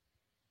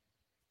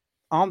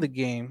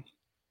game.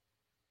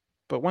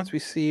 But once we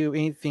see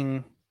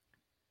anything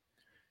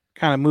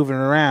kind of moving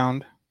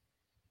around,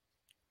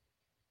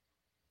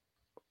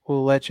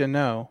 we'll let you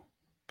know.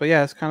 But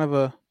yeah, it's kind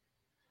of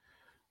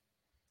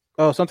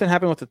something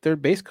happened with the third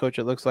base coach,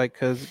 it looks like,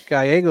 because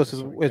Gallegos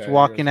is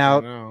walking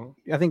out.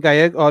 I think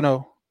Gallego. Oh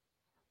no,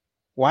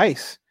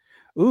 Weiss.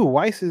 Ooh,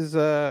 Weiss is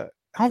I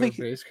don't think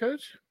base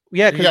coach.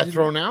 Yeah, he got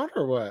thrown out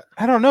or what?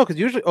 I don't know, because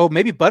usually,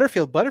 maybe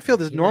Butterfield.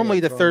 Butterfield is normally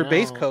the third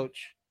base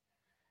coach,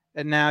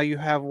 and now you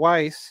have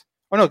Weiss.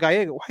 Oh no,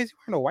 Gallego. Why is he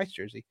wearing a Weiss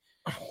jersey?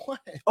 What?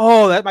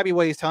 Oh, that might be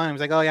what he's telling him.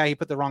 He's like, oh yeah, he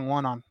put the wrong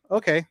one on.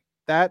 Okay,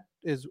 that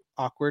is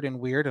awkward and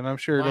weird, and I'm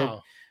sure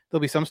there'll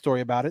be some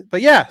story about it.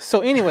 But yeah, so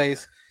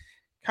anyways,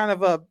 kind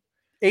of a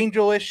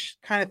angel-ish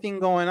kind of thing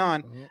going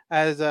on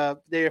as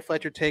David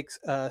Fletcher takes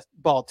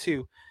ball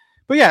 2.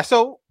 But yeah,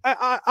 so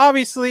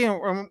obviously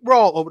we're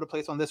all over the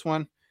place on this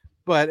one,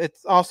 but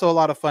it's also a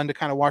lot of fun to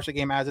kind of watch the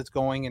game as it's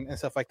going and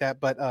stuff like that.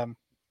 But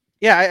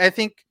yeah, I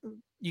think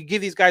you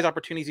give these guys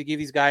opportunities, you give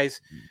these guys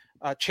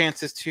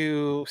chances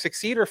to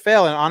succeed or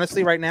fail. And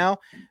honestly, right now,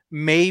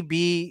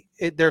 maybe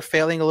they're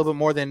failing a little bit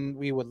more than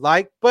we would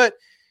like, but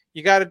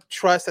you got to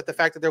trust that the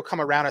fact that they'll come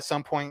around at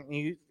some point.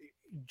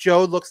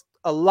 Joe looks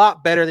a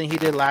lot better than he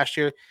did last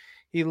year.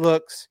 He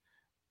looks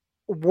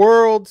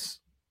worlds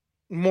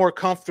more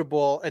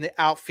comfortable in the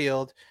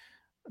outfield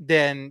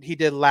than he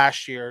did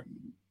last year.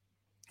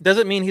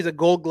 Doesn't mean he's a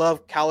Gold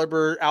Glove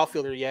caliber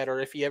outfielder yet,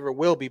 or if he ever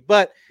will be,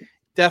 but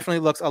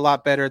definitely looks a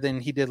lot better than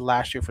he did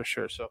last year for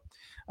sure. So,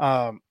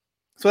 so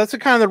that's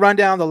kind of the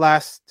rundown. The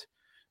last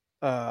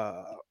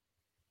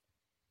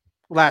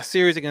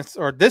series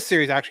this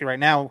series actually right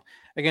now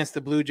against the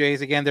Blue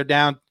Jays. Again, they're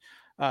down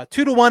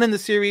 2-1 in the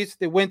series.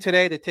 They win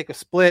today. They take a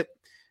split,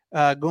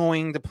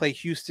 going to play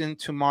Houston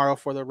tomorrow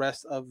for the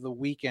rest of the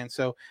weekend.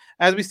 So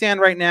as we stand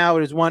right now,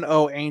 it is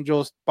 1-0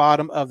 Angels,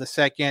 bottom of the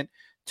second,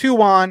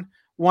 2 on,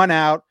 1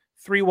 out,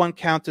 3-1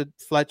 count to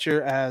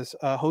Fletcher as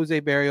Jose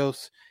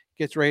Barrios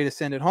gets ready to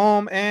send it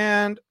home,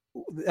 and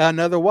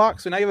another walk.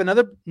 So now you have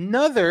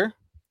another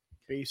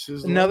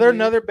bases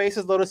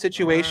loaded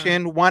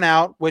situation. Wow. 1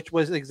 out, which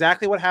was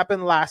exactly what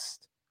happened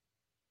last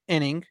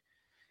inning.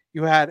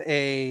 You had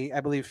I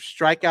believe,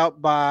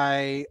 strikeout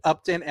by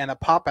Upton and a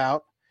pop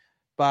out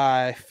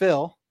by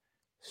Phil.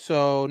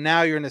 So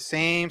now you're in the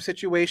same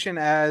situation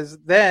as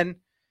then,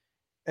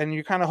 and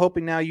you're kind of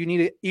hoping now you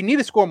need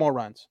to score more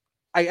runs.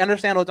 I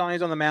understand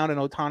Ohtani's on the mound, and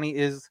Ohtani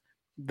is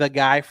the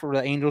guy for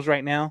the Angels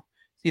right now.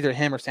 It's either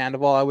him or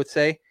Sandoval, I would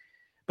say.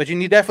 But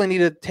you definitely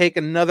need to take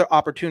another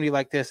opportunity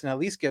like this and at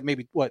least get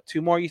maybe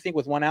 2 more, you think,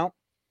 with 1 out?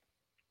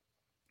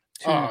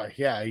 2. Oh,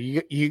 yeah.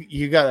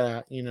 You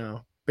gotta,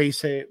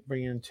 base hit,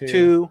 bring in 2.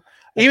 2.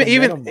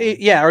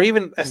 Or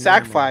even a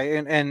sac fly.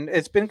 And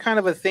it's been kind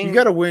of a thing. You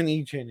gotta win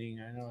each inning.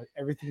 I know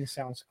everything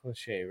sounds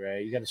cliche,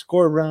 right? You gotta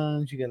score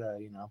runs, you gotta,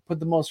 put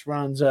the most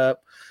runs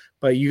up,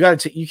 but you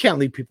can't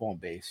leave people on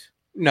base.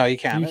 No, you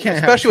can't. You can't,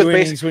 especially with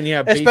bases when you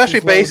have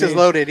bases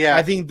loaded. Yeah,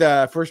 I think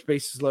the first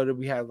bases loaded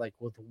we had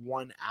with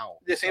 1 out.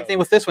 The same thing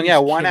with this one. Yeah,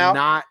 1 out.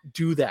 Not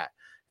do that.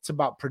 It's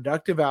about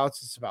productive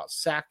outs. It's about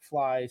sac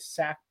flies,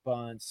 sac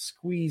bunts,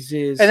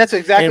 squeezes, and that's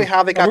exactly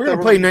how they got. We're gonna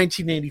play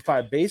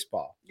 1985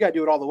 baseball. You gotta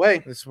do it all the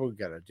way. That's what we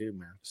gotta do,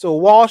 man. So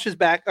Walsh is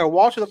back.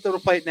 Walsh is up to the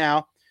plate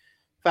now.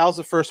 Fouls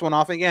the first one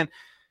off again.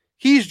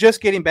 He's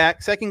just getting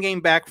back. Second game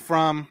back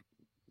from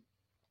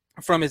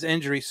his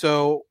injury.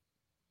 So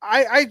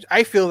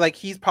I feel like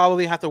he's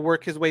probably have to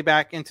work his way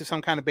back into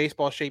some kind of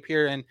baseball shape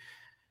here, and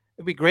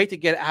it'd be great to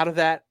get out of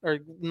that or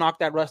knock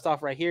that rust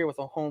off right here with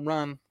a home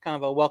run, kind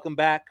of a welcome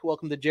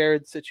to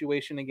Jared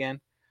situation again.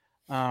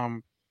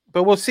 But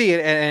we'll see it.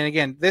 And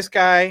again, this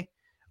guy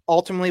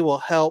ultimately will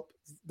help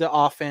the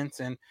offense.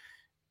 And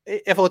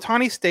if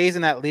Ohtani stays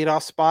in that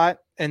leadoff spot,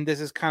 and this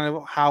is kind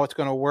of how it's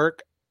going to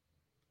work,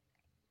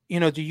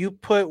 do you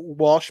put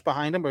Walsh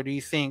behind him, or do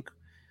you think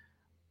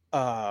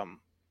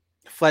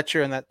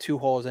Fletcher in that 2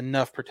 hole is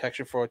enough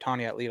protection for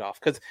Ohtani at leadoff?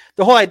 Because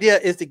the whole idea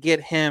is to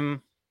get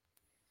him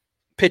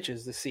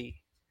pitches to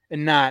see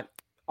and not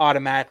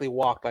automatically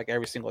walk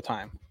every single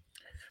time.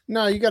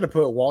 No, you got to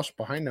put Walsh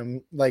behind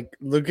him.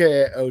 Look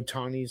at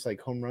Ohtani's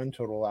home run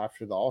total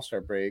after the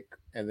All-Star break,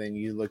 and then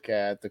you look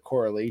at the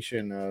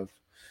correlation of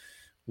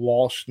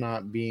Walsh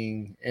not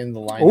being in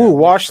the lineup. Ooh,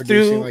 Walsh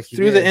through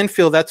the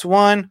infield. That's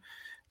 1.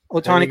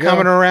 Ohtani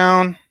coming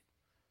around.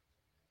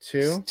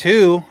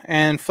 2,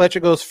 and Fletcher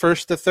goes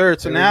first to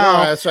third. So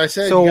now that's what I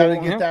said. You got to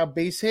get that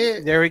base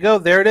hit. There we go.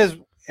 There it is.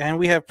 And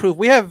we have proof.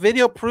 We have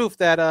video proof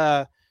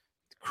that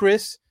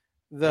Chris,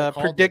 the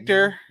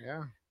predictor,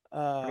 put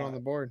it on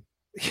the board.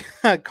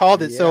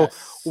 called it. So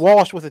Yes.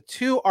 Walsh with a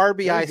 2 There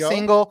RBI you go.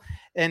 single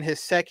in his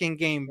second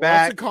game Well,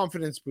 that's back. a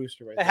confidence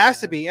booster, right? It has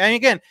to be. And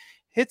again,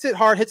 hits it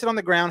hard, hits it on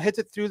the ground, hits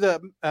it through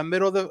the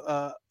middle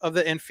of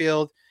the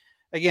infield.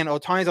 Again,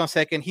 Ohtani's on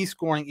second. He's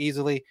scoring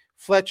easily.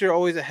 Fletcher,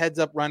 always a heads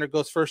up runner,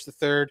 goes first to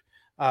third.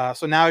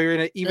 So now you're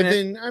in even.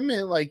 And then I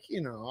mean, like,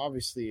 you know,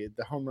 obviously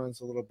the home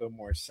run's a little bit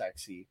more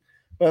sexy,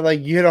 but like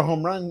you hit a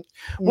home run,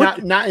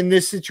 not in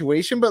this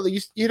situation, but like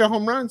you hit a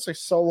home run. It's like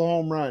solo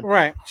home run,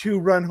 right?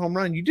 2-run home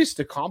run. You just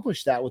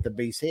accomplished that with a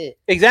base hit.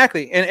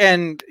 Exactly,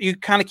 and you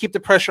kind of keep the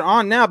pressure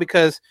on now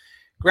because,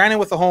 granted,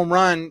 with a home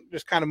run,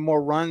 there's kind of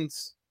more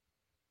runs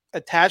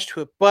attached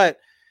to it, but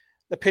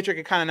the pitcher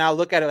can kind of now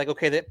look at it like,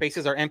 okay, the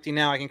bases are empty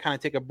now. I can kind of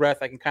take a breath.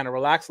 I can kind of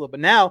relax a little. But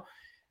now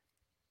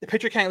the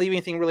pitcher can't leave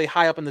anything really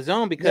high up in the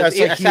zone because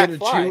he had a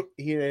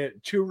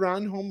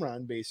 2-run home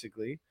run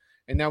basically,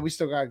 and now we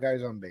still got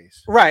guys on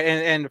base. Right,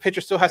 and the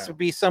pitcher still has to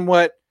be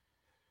somewhat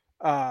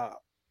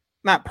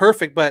not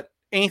perfect, but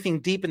anything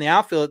deep in the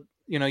outfield,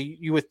 you know,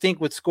 you would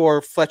think would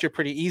score Fletcher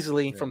pretty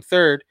easily from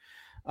third.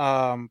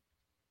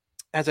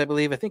 As I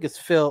believe, I think it's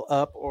Phil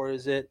up, or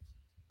is it?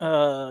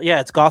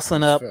 It's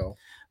Gosselin up.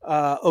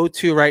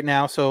 0-2 right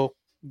now, so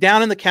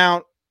down in the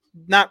count.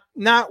 Not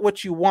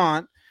what you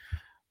want,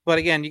 but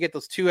again, you get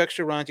those 2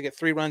 extra runs. You get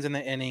 3 runs in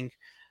the inning.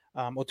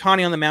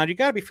 Ohtani on the mound. You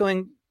got to be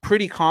feeling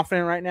pretty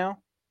confident right now,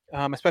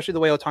 especially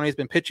the way Ohtani has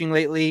been pitching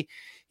lately.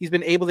 He's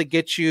been able to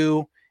get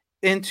you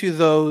into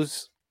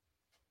those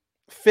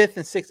 5th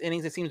and 6th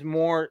innings. It seems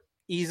more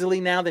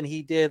easily now than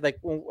he did. Like,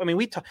 I mean,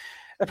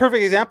 a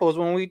perfect example is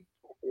when we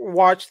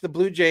watched the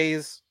Blue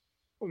Jays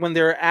when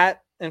they're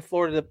in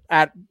Florida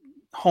at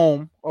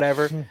home or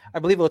whatever. I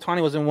believe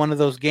Ohtani was in one of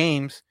those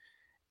games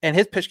and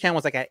his pitch count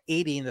was like at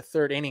 80 in the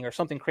 3rd inning or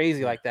something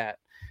crazy like that.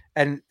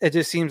 And it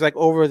just seems like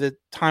over the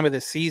time of the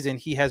season,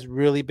 he has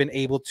really been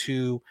able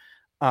to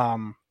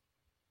foul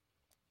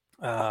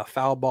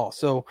ball.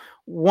 So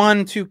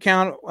 1-2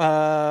 count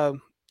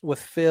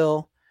with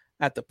Phil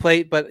at the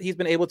plate, but he's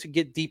been able to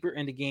get deeper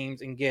into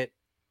games and get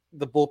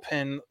the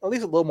bullpen at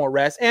least a little more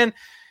rest. And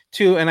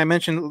I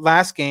mentioned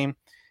last game,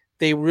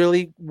 they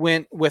really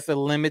went with a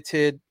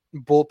limited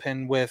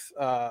bullpen with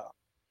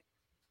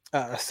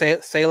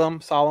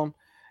Salem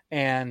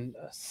and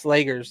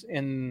Slagers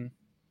in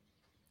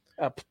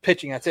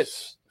pitching. That's it.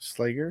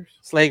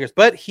 Slagers,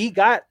 but he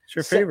got it's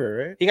your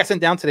favorite, right? He got sent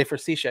down today for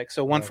Cishek,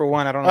 so 1 for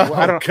 1. I don't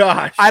know.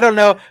 Gosh, I don't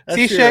know.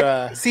 That's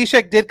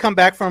Cishek did come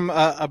back from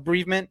a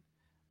bereavement.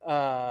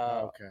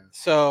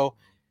 So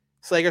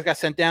Slagers got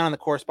sent down on the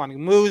corresponding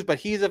moves, but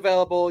he's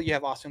available. You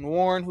have Austin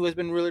Warren, who has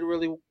been really,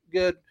 really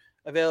good,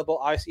 available.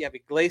 Obviously, you have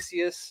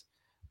Iglesias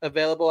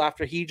available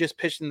after he just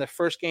pitched in the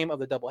first game of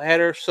the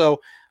doubleheader.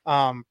 So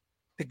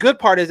the good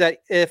part is that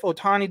if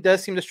Ohtani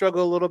does seem to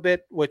struggle a little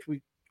bit, which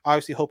we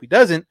obviously hope he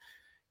doesn't,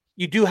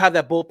 you do have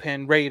that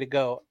bullpen ready to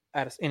go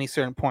at any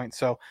certain point.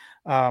 So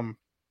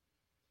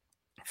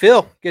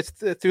Phil gets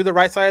through the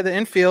right side of the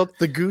infield.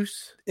 The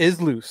goose is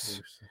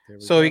loose.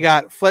 So we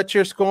got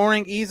Fletcher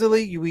scoring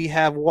easily. We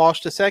have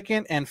Walsh to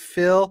second and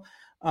Phil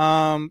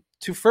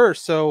to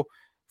first. So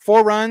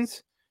 4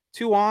 runs,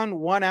 2 on,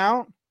 1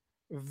 out.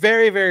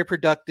 Very, very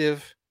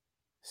productive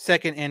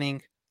second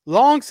inning,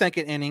 long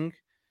second inning.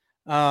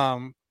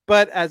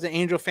 But as an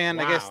Angel fan,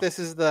 I guess this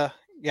is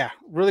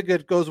really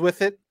good. Goes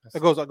with it.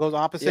 It goes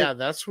opposite. Yeah,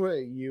 that's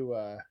what you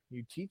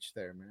teach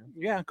there, man.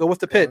 Yeah, go with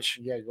the pitch.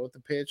 Go with the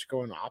pitch.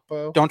 Go in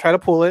oppo. Don't try to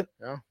pull it.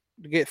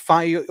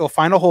 Yeah, you'll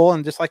find a hole,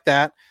 and just like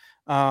that.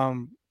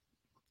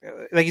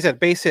 Like you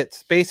said, base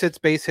hits.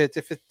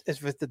 If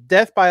it's the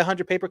death by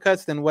 100 paper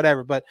cuts, then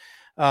whatever. But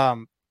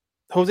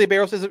Jose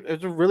Barros is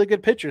a really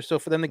good pitcher. So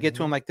for them to get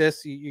to him like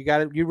this, you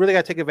really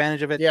got to take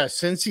advantage of it. Yeah,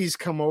 since he's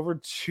come over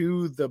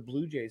to the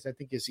Blue Jays, I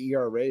think his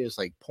ERA is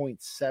like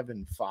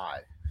 0.75.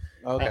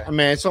 Okay. I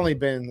mean, it's only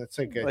been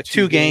like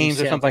 2 games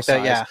or something like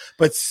that. Yeah,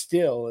 but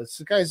still,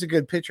 the guy's a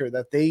good pitcher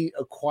that they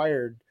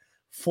acquired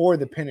for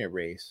the pennant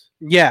race.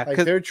 Yeah,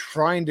 because they're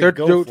trying to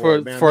go for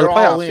it, man. For they're the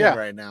playoffs, all in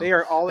right now. They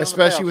are all in,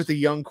 especially with a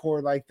young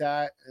core like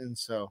that, and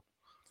so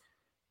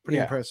pretty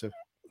impressive.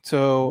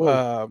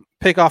 So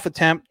pickoff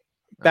attempt,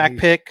 back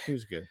pick. He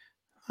was good.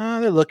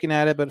 They're looking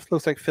at it, but it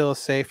looks like Phil is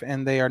safe,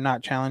 and they are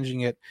not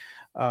challenging it.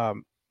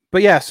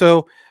 But yeah,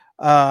 so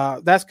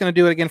that's going to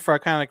do it again for our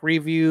kind of like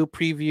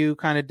preview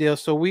kind of deal.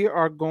 So we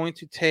are going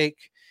to take,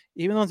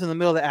 even though it's in the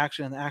middle of the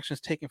action and the action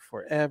is taking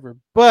forever,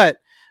 but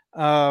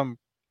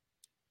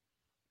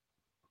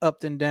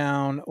up and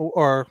down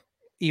or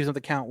evens up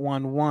the count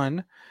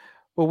 1-1.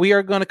 But we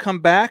are going to come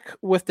back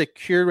with the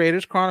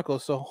Curators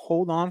Chronicles. So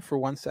hold on for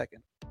 1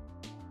 second.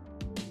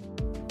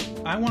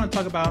 I want to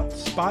talk about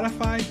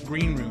Spotify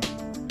Green Room.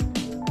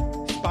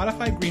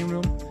 Spotify Green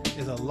Room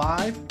is a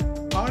live,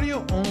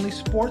 audio-only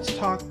sports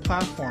talk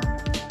platform,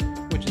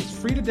 which is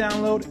free to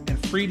download and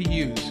free to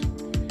use.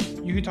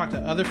 You can talk to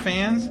other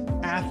fans,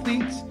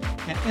 athletes,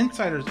 and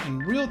insiders in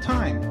real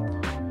time.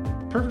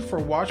 Perfect for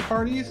watch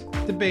parties,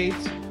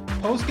 debates,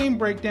 post-game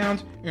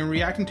breakdowns, and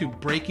reacting to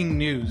breaking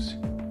news.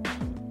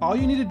 All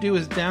you need to do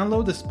is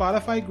download the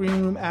Spotify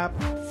Green Room app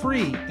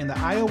free in the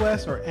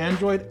iOS or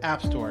Android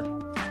App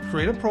Store.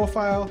 create a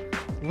profile,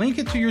 link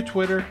it to your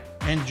Twitter,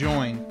 and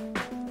join.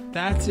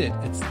 That's it.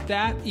 It's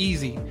that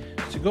easy.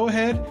 So go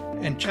ahead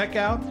and check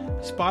out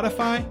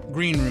Spotify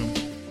Green Room.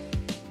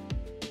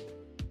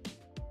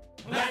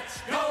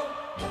 Let's go.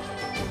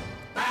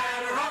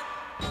 Batter up.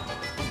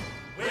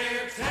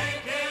 We're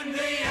taking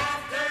the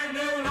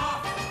afternoon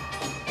off.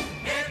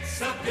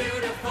 It's a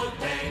beautiful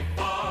day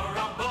for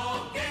a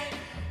ball game.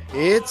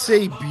 It's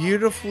a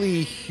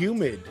beautifully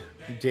humid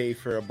day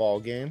for a ball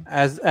game.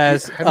 As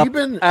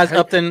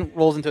Upton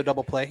rolls into a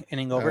double play,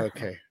 inning over.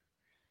 Okay.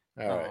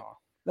 All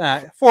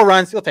right. 4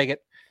 runs, you'll take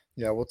it.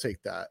 Yeah, we'll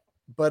take that.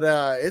 But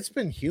it's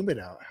been humid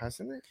out,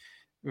 hasn't it?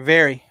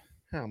 Very.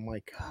 I'm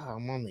like,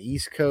 I'm on the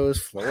East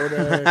Coast,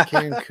 Florida,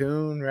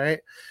 Cancun, right?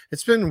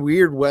 It's been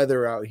weird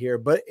weather out here,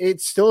 but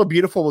it's still a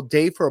beautiful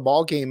day for a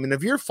ball game. And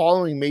if you're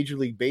following Major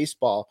League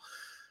Baseball,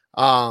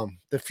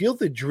 the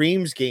Field of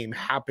Dreams game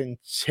happened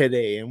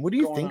today. And what do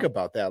you think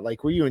about that?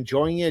 Like, were you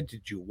enjoying it?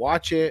 Did you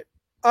watch it?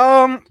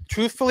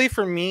 Truthfully,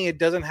 for me, it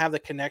doesn't have the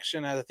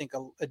connection as I think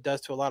it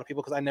does to a lot of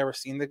people because I never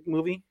seen the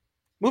movie.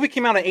 Movie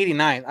came out in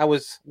 '89.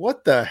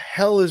 What the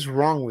hell is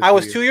wrong with you? I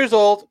was 2 years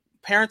old.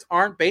 Parents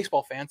aren't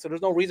baseball fans, so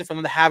there's no reason for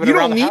them to have it. You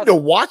don't need to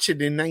watch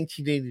it in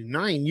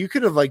 1989. You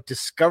could have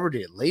discovered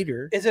it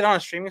later. Is it on a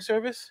streaming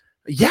service?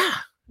 Yeah.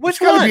 Which it's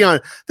gotta one? be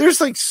on.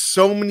 There's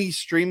so many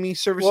streaming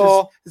services.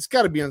 Well, it's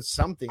got to be on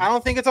something. I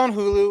don't think it's on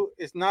Hulu.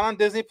 It's not on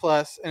Disney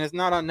Plus, and it's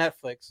not on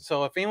Netflix.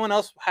 So if anyone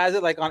else has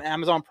it on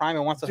Amazon Prime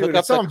and wants to hook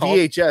up, it's on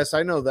VHS.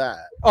 I know that.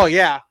 Oh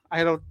yeah,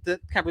 I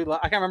can't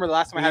remember the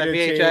last time I had a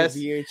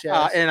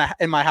VHS.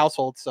 In my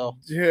household. So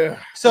yeah,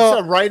 so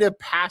it's a rite of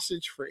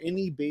passage for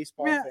any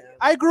baseball fan.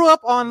 I grew up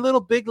on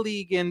Little Big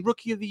League and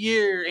Rookie of the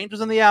Year,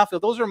 Angels in the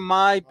Outfield. Those are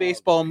my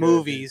baseball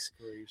movies.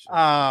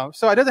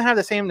 So it doesn't have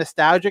the same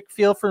nostalgic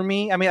feel for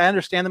me. I mean, I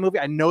understand the movie.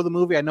 I know the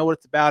movie. I know what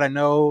it's about. I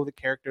know the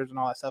characters and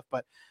all that stuff.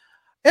 But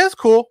it's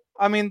cool.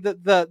 I mean,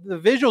 the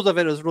visuals of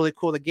it was really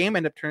cool. The game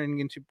ended up turning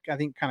into, I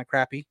think, kind of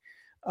crappy.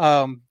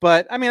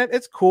 But I mean,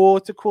 it's cool.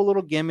 It's a cool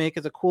little gimmick.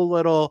 It's a cool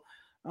little,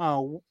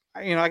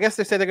 I guess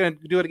they say they're going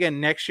to do it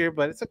again next year,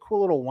 but it's a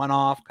cool little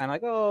one-off kind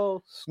of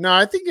No,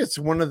 I think it's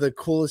one of the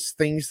coolest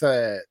things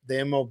that the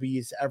MLB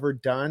has ever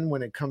done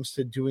when it comes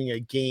to doing a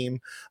game.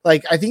 I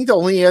think the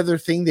only other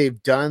thing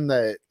they've done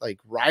that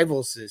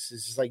rivals this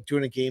is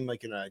doing a game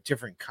in a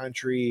different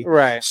country,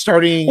 right?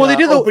 Starting they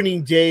do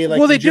opening day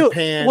in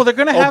Japan. Well, they're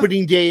going to have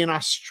opening day in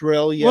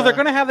Australia. Well, they're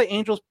going to have the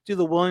Angels do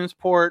the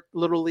Williamsport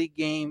Little League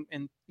game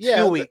in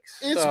 2 weeks.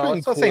 It's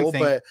been cool, the same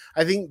thing. But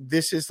I think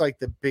this is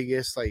the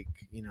biggest,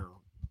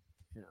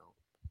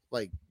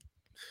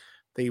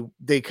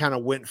 they kind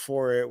of went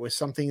for it with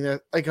something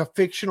that a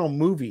fictional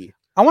movie.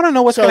 I want to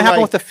know what's going to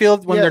happen with the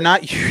field when they're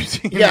not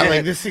using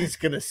it. This thing's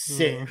going to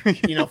sit,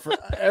 for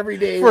every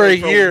day for a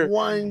year,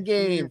 one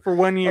game for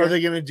 1 year. Are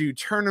they going to do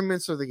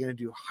tournaments? Are they going to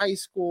do high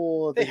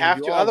school? They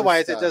have to,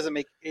 otherwise it doesn't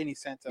make any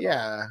sense at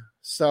all.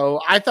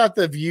 So I thought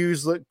the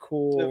views looked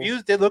cool. The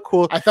views did look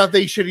cool. I thought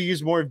they should have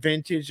used more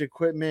vintage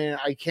equipment.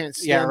 I can't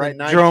stand the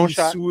Nike drone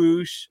shot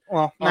swoosh.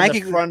 Well, on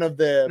Nike the front of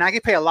the Nike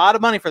pay a lot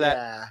of money for that.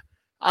 Yeah.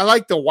 I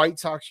like the White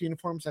Sox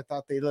uniforms. I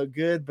thought they looked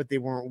good, but they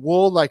weren't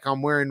wool like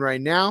I'm wearing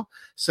right now.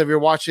 So if you're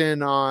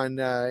watching on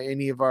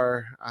any of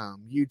our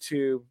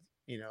YouTube,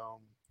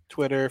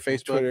 Twitter,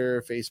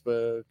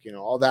 Facebook,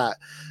 all that,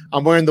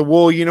 I'm wearing the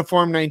wool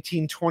uniform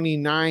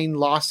 1929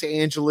 Los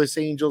Angeles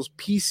Angels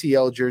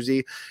PCL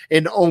jersey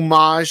in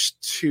homage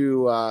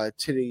to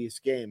today's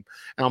game.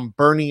 And I'm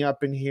burning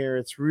up in here.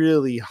 It's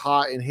really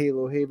hot in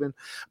Halo Haven.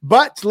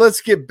 But let's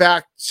get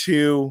back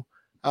to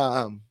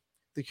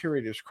the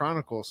Curator's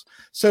Chronicles.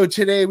 So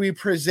today we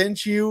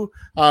present you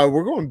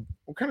we're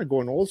kind of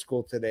going old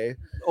school today.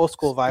 Old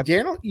school vibe.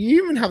 Daniel,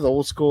 you even have the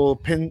old school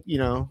pin,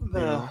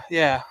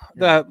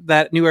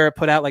 that New Era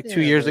put out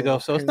 2 years ago.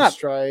 So it's not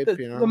stripe,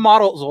 the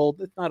model's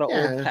old. It's not an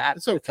old hat.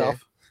 It's okay.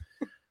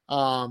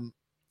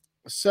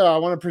 So I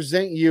want to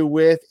present you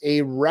with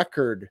a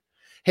record.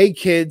 Hey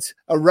kids,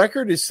 a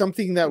record is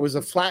something that was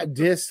a flat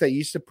disc that you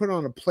used to put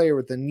on a player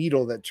with a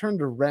needle that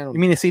turned around. You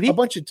mean a CD? A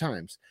bunch of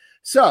times.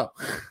 So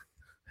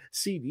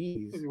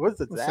CDs. What's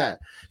that?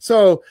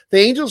 So the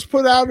Angels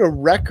put out a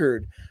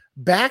record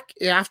back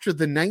after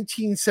the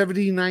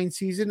 1979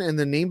 season, and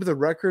the name of the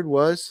record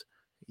was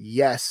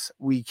Yes,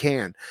 We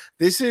Can.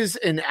 This is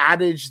an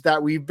adage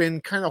that we've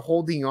been kind of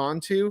holding on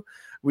to.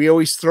 We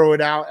always throw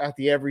it out at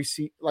the every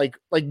like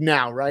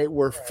now, right?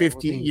 We're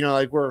 50,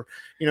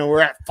 we're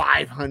at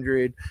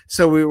 500.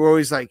 So we were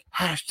always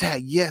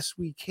hashtag yes,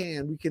 we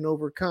can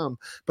overcome.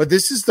 But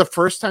this is the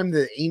first time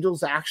the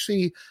Angels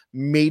actually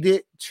made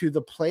it to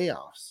the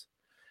playoffs.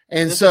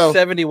 And so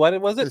 70,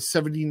 what was it? The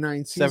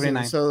 79 season.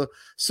 79.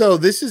 So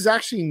this is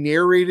actually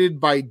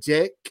narrated by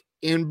Dick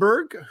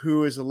Enberg,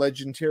 who is a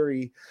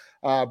legendary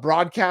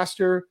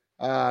broadcaster.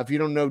 If you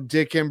don't know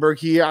Dick Enberg,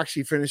 he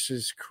actually finished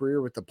his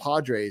career with the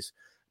Padres.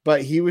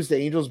 But he was the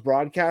Angels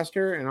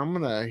broadcaster, and I'm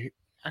gonna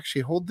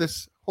actually hold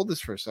this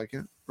for a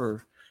second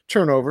or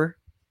turn over.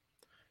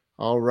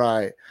 All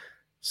right.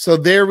 So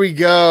there we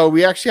go.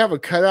 We actually have a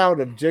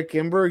cutout of Dick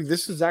Enberg.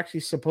 This is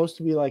actually supposed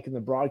to be like in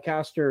the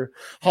Broadcaster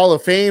Hall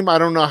of Fame. I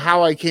don't know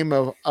how I came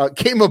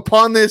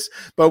upon this,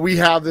 but we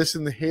have this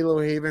in the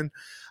Halo Haven.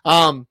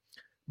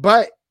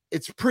 But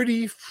it's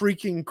pretty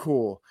freaking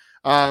cool.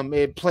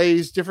 It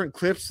plays different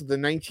clips of the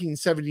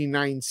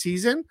 1979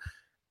 season.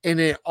 And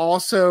it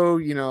also,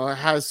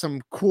 has some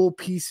cool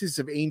pieces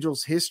of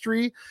Angels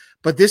history.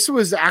 But this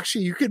was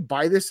actually, you could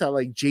buy this at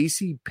like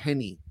J.C.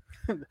 Penney.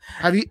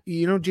 Have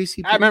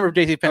J.C. I remember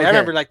J.C. Penney. Okay. I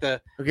remember like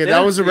the. That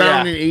was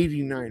around in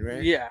 89,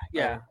 right?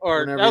 Yeah.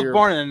 Or whenever I was you're-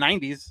 born in the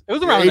 90s. It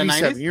was around in the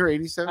 87. 90s. You're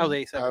 87? I was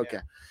 87. Okay.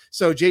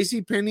 So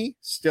J.C. Penney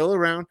still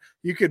around.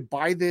 You could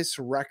buy this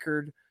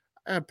record.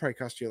 It probably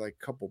cost you like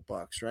a couple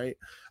bucks, right?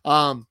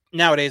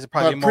 Nowadays, it's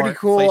probably But more. pretty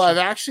cool. inflation. I've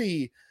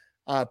actually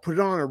put it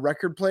on a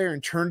record player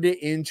and turned it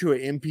into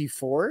an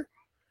MP4.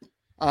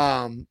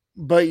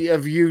 But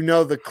if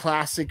the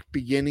classic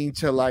beginning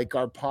to like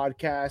our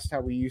podcast, how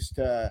we used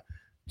to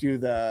do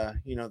the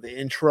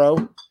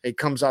intro, it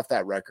comes off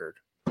that record.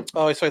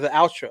 Oh, sorry, the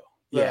outro.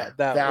 The we have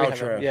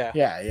outro. it.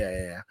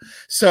 Yeah.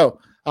 So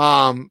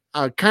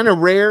kind of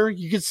rare.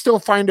 You could still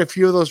find a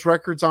few of those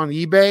records on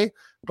eBay,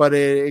 but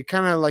it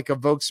kind of like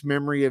evokes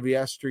memory of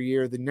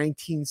yesteryear, the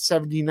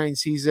 1979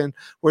 season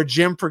where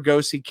Jim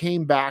Fregosi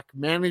came back,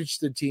 managed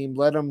the team,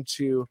 led them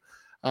to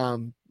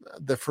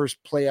the first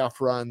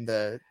playoff run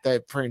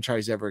that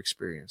franchise ever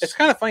experienced. It's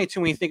kind of funny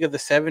too when you think of the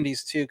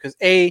 70s too, because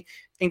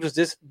Angels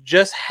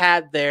just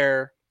had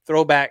their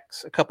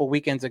throwbacks a couple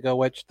weekends ago,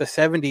 which the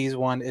 70s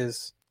one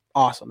is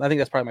awesome. I think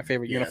that's probably my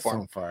favorite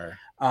uniform. It's on fire.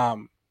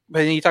 But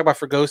then you talk about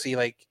Fregosi,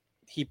 like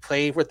he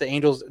played with the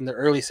Angels in the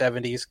early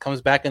 70s,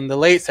 comes back in the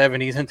late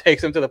 70s and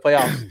takes them to the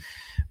playoffs,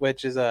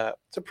 which is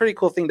it's a pretty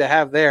cool thing to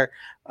have there.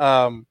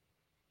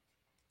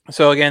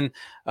 So again,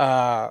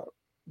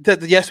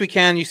 yes, we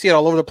can. You see it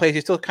all over the place.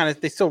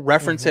 They still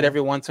reference it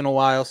every once in a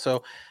while.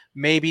 So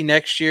maybe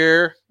next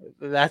year,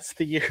 that's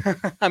the year.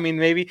 I mean,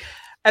 maybe.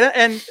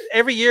 And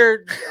every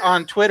year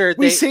on Twitter,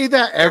 We say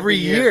that every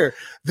year.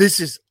 This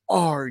is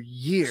our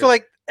year. So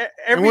like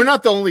and we're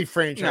not the only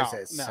franchise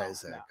that No.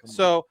 says that. Come on.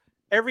 So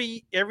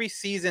every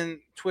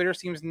season, Twitter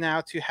seems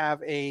now to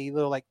have a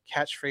little like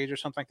catchphrase or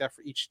something like that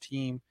for each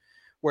team,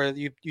 where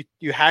you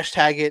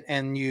hashtag it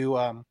and you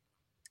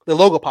the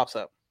logo pops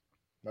up.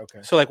 Okay.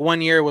 So like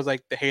one year was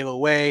like the Halo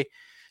Way,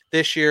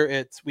 this year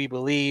it's We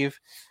Believe.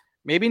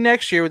 Maybe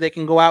next year they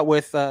can go out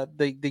with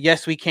the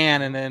Yes We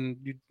Can, and then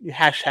you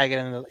hashtag it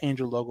and the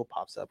Angel logo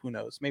pops up. Who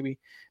knows? Maybe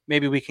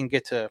we can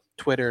get to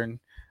Twitter and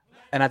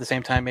at the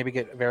same time maybe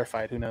get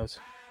verified. Who knows?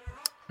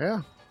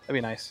 Yeah. That'd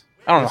be nice.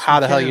 I don't know Yes, how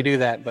we the hell can. you do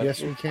that, but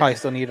Yes, we you can. probably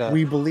still need a.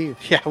 We believe.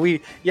 Yeah, we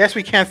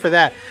can for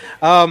that.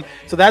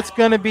 So that's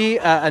going to be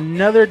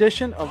another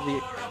edition of the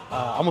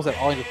almost at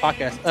All Angels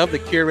podcast of the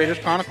Curators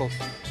Chronicles.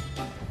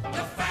 The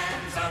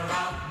fans are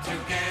out to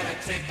get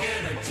a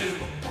ticket or two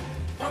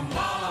from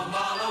Walla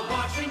Walla,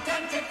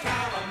 Washington to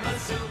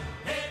Kalamazoo.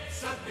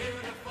 It's a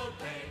beautiful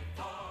day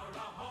for a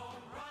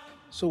home run.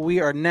 So we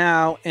are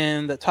now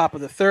in the top of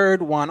the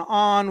third, one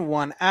on,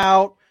 one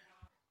out.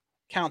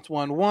 Counts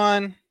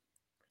 1-1.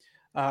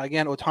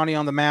 Again, Ohtani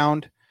on the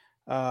mound.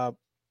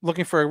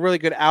 Looking for a really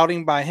good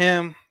outing by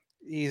him.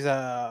 He's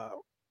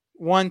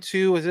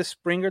 1-2. Is this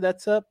Springer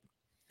that's up?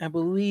 I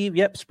believe.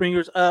 Yep,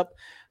 Springer's up.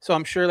 So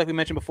I'm sure, like we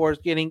mentioned before, is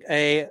getting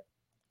a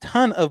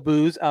ton of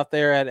boos out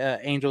there at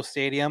Angel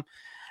Stadium.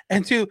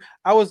 And two,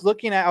 I was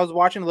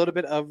watching a little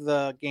bit of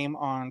the game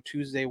on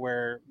Tuesday,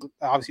 where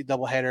obviously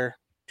doubleheader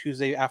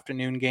Tuesday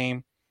afternoon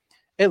game.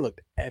 It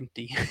looked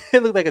empty.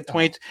 It looked like a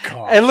 20.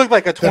 It looked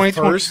like a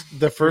 2020.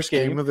 The first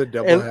game of the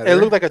doubleheader. It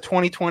looked like a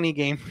 2020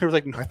 game. There was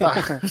like I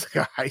thought it was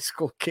like a high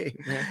school game,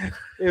 man.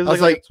 it I was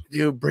like,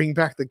 dude, bring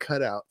back the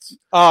cutouts.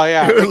 oh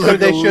yeah, It would look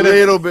they a should have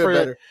little bit for-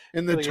 better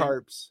in the for the-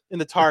 tarps. in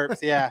the tarps.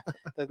 Yeah,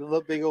 the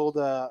little big old It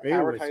was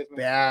advertisement.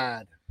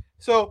 bad.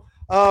 So,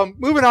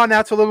 moving on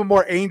now to a little bit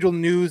more Angel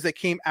news that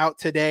came out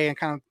today and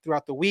kind of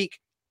throughout the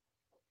week.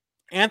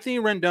 Anthony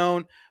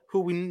Rendon, who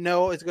we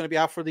know is going to be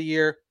out for the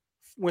year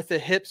with the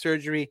hip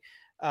surgery,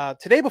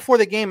 today before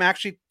the game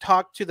actually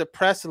talked to the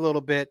press a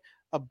little bit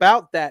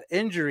about that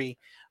injury.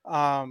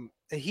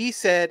 He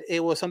said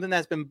it was something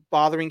that's been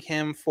bothering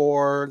him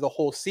for the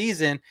whole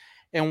season,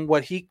 and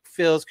what he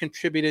feels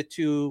contributed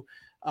to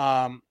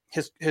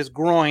his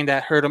groin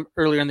that hurt him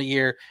earlier in the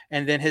year,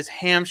 and then his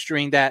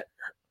hamstring that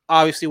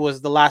obviously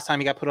was the last time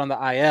he got put on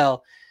the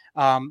IL.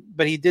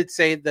 But he did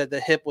say that the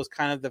hip was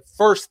kind of the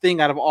first thing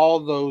out of all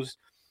those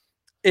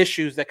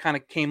issues that kind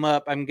of came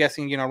up. I'm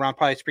guessing, around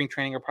probably spring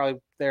training or probably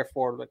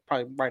therefore like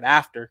probably right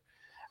after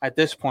at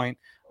this point.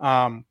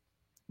 But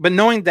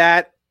knowing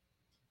that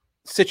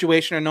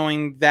situation or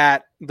knowing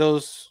that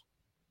those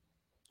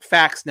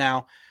facts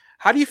now,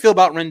 how do you feel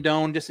about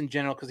Rendon just in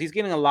general? Because he's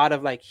getting a lot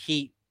of like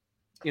heat,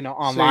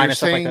 online so you're and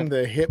stuff like saying that.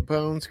 the hip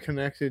bone's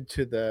connected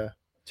to the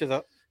To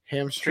the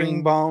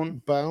hamstring string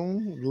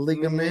bone.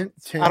 ligament.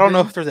 I don't know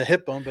tendon? if there's a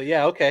hip bone, but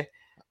yeah, okay.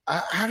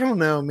 I don't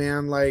know,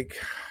 man. Like,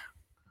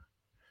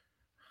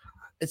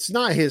 it's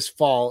not his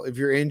fault. If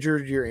you're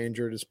injured, you're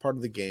injured. It's part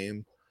of the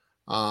game.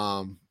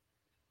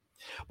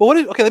 But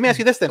okay, let me ask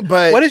you this then.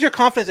 But- what is your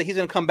confidence that he's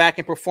going to come back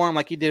and perform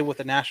like he did with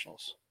the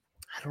Nationals?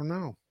 I don't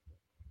know.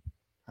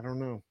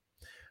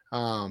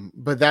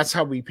 But that's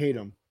how we paid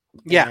him.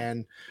 Yeah.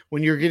 And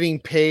when you're getting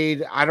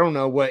paid, I don't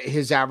know what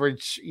his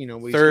average,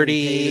 what he's 38.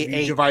 getting paid,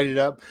 if you divide it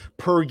up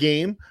per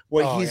game,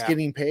 what Oh, he's yeah.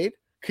 getting paid.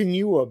 Can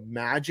you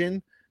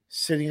imagine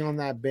sitting on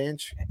that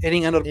bench?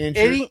 Inning and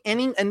Injured.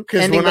 ending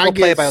Because when double I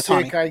play get by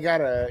sick, Ohtani. I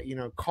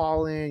gotta,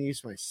 call in,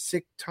 use my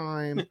sick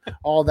time,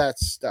 all that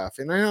stuff.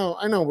 And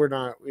I know we're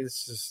not.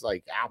 It's just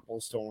like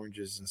apples to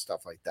oranges and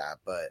stuff like that.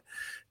 But,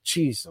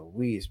 geez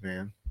Louise,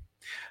 man.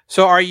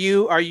 So are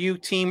you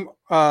team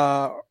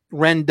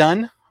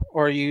Rendon,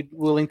 or are you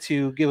willing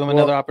to give him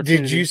another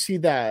opportunity? Did you see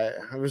that?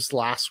 It was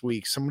last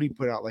week. Somebody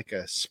put out like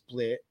a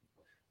split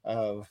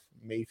of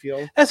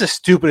Mayfield. That's the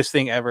stupidest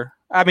thing ever.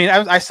 I mean,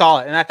 I saw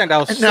it and I think that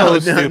was so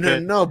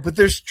stupid. No, but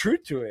there's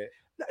truth to it.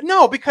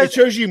 No, It because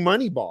shows you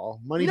Moneyball.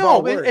 no,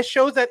 Moneyball it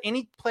shows that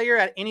any player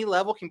at any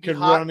level can be could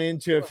hot. run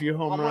into a few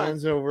home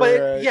runs over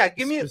But, yeah, a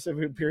give me a-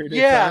 specific period of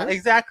Yeah, time.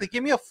 exactly.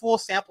 Give me a full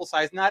sample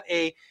size, not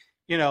a,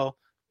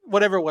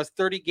 whatever it was,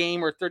 30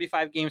 game or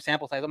 35 game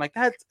sample size. I'm like,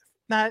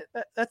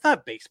 that's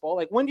not baseball.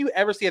 Like, when do you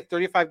ever see a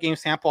 35 game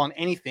sample on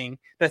anything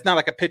that's not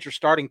like a pitcher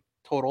starting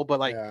total, but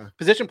like Yeah.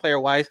 position player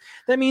wise?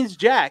 That means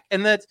jack.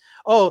 And that's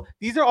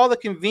these are all the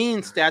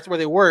convenience stats where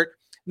they work.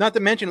 Not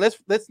to mention, let's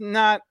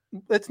not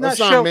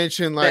show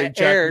mention like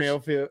Jack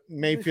errors.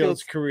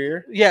 Mayfield's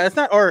career. Yeah, it's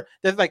not. Or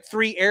there's like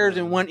 3 errors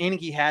in one inning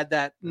he had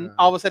that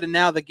all of a sudden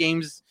now the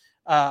game's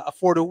a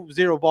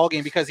 4-0 ball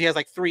game because he has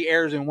like 3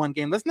 errors in one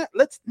game.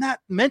 Let's not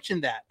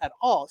mention that at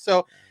all.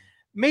 So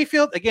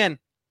Mayfield, again,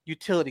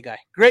 utility guy,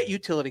 great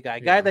utility guy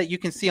that you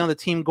can see on the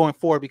team going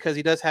forward because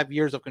he does have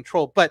years of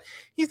control. But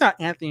he's not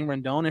Anthony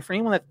Rendon. And for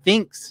anyone that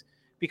thinks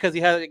because he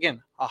has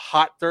again a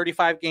hot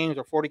 35 games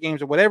or 40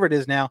 games or whatever it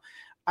is now,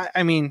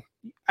 I mean,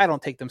 I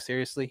don't take them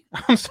seriously.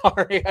 I'm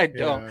sorry, I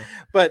don't. Yeah.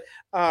 But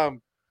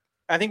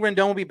I think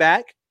Rendon will be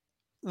back.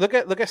 Look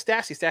at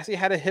Stassi. Stassi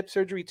had a hip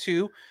surgery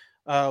too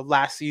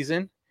last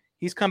season.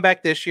 He's come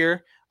back this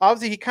year.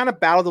 Obviously, he kind of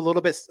battled a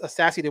little bit.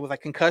 Stassi did with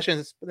like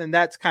concussions, and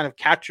that's kind of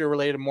catcher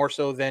related more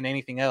so than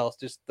anything else.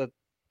 Just the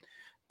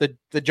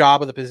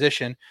job of the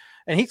position,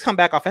 and he's come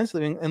back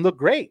offensively and looked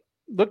great.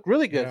 Looked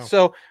really good. Yeah.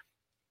 So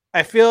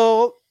I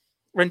feel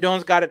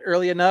Rendon's got it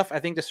early enough. I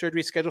think the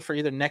surgery is scheduled for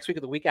either next week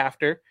or the week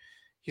after.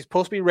 He's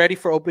supposed to be ready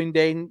for opening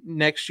day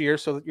next year.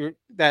 So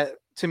that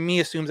to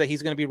me assumes that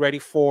he's going to be ready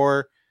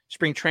for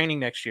spring training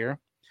next year.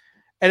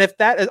 And if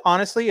that is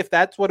honestly, if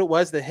that's what it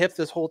was, the hip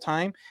this whole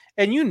time,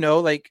 and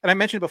and I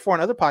mentioned before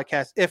on other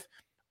podcasts, if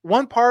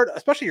one part,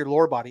 especially your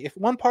lower body, if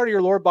one part of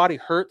your lower body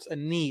hurts, a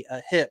knee, a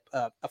hip,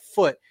 a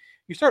foot,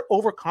 you start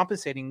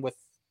overcompensating with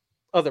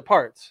other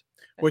parts.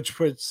 Which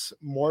puts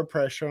more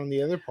pressure on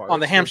the other part. On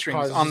the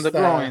hamstrings, on the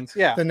groins,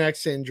 yeah. The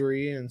next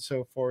injury and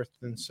so forth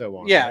and so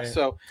on. Yeah. right?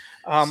 So,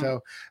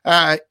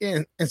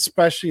 and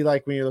especially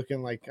like when you're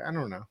looking like, I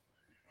don't know,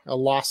 a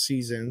lost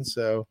season.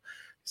 So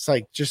it's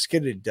like, just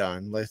get it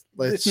done. Let's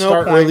There's no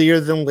start point.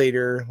 earlier than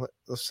later.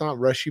 Let's not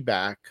rush you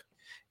back.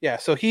 yeah.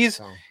 So he's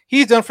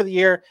So, done for the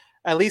year.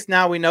 At least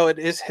now we know it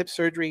is hip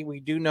surgery. We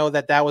do know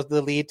that was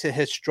the lead to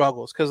his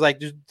struggles. Cause like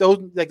just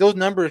those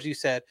numbers you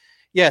said,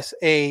 yes,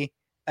 a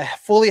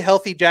fully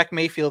healthy Jack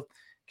Mayfield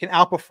can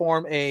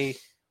outperform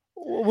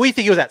we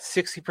think he was at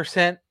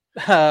 60%.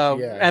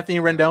 Anthony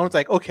Rendon. It's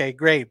like, okay,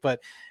 great. But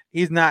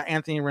he's not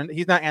Anthony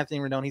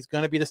Rendon. He's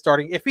going to be the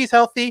starting. If he's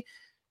healthy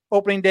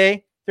opening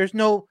day, there's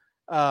no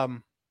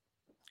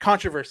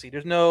controversy.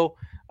 There's no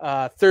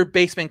third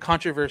baseman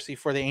controversy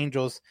for the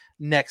Angels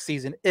next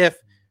season if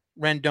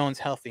Rendon's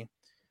healthy.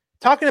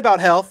 Talking about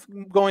health,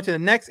 going to the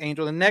next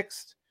Angel, the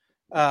next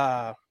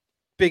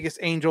biggest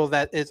Angel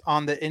that is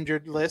on the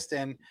injured list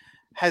and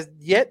has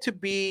yet to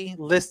be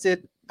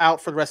listed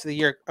out for the rest of the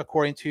year,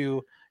 according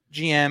to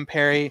GM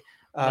Perry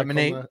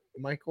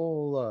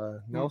Michael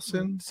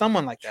Nelson,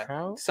 someone like that.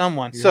 Trout?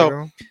 Someone. You So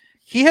know?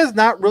 he has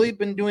not really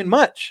been doing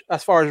much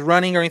as far as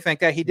running or anything like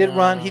that. He did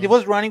run. He No.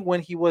 was running when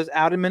he was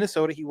out in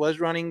Minnesota. He was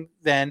running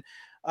then.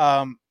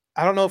 I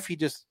don't know if I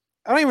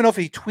don't even know if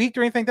he tweaked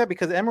or anything like that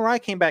because the MRI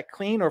came back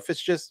clean or if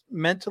it's just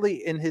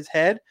mentally in his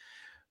head.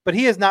 But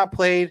he has not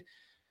played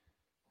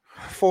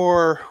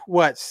for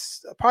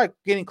probably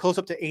getting close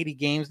up to 80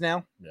 games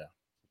now. Yeah.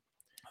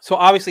 So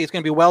obviously it's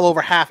going to be well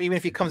over half, even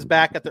if he comes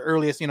back at the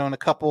earliest, in a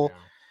couple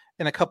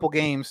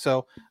games.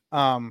 So,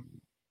 how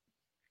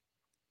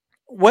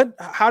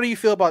do you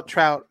feel about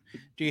Trout?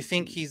 Do you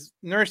think he's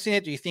nursing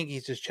it? Do you think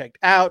he's just checked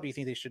out? Do you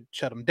think they should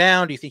shut him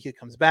down? Do you think he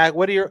comes back?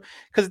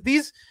 Because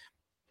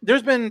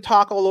there's been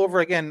talk all over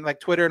again, like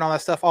Twitter and all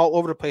that stuff all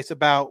over the place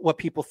about what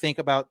people think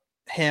about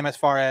him as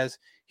far as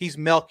he's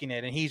milking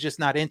it and he's just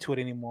not into it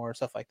anymore or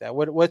stuff like that.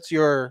 What's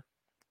your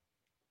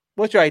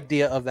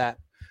idea of that?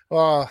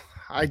 Well,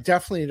 I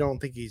definitely don't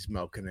think he's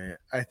milking it.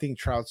 I think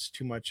Trout's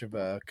too much of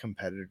a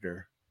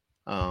competitor.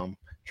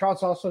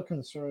 Trout's also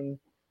concerned,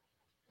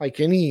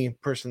 like any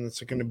person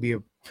that's going to be a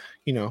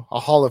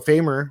Hall of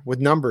Famer with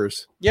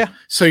numbers. Yeah.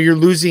 So you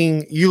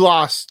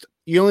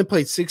only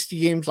played 60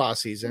 games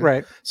last season.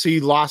 Right. So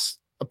you lost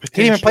a He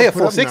didn't even play a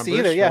potential full put up 60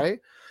 either, yeah. Right?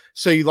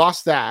 So you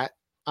lost that.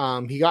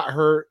 He got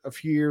hurt a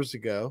few years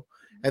ago.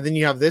 And then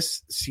you have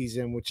this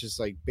season, which is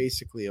like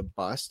basically a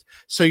bust.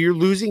 So you're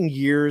losing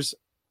years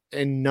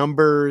and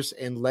numbers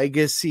and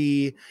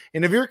legacy.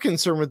 And if you're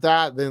concerned with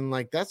that, then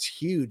like that's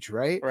huge,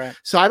 right? Right.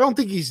 So I don't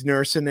think he's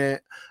nursing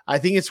it. I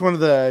think it's one of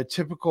the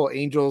typical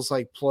Angels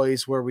like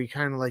ploys where we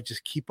kind of like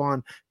just keep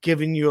on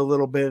giving you a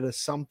little bit of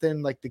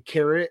something, like the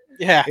carrot.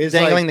 Yeah, It's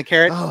dangling like, the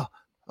carrot. Oh,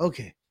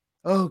 okay.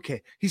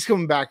 Okay. He's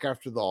coming back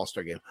after the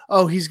All-Star game.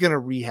 Oh, he's gonna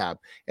rehab.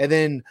 And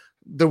then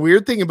the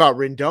weird thing about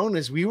Rendon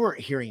is we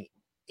weren't hearing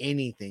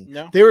anything.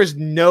 No. There was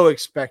no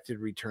expected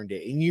return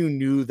date, and you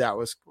knew that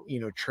was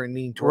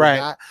trending toward Right.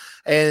 that.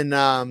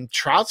 And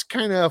Trout's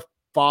kind of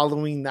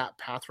following that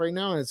path right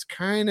now, and it's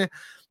kind of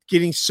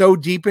getting so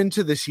deep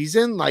into the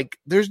season, like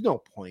there's no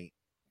point.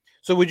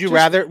 So would you Just-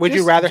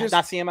 rather just-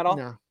 not see him at all?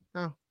 No,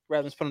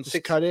 Rather than put him just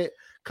 6. cut it,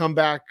 come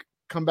back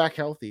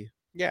healthy.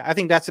 Yeah, I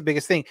think that's the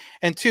biggest thing.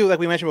 And two, like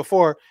we mentioned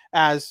before,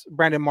 as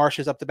Brandon Marsh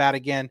is up to bat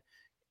again,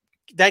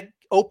 that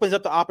opens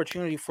up the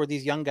opportunity for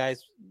these young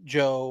guys,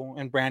 Joe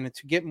and Brandon,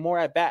 to get more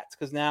at bats.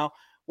 Because now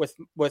with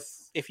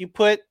if you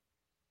put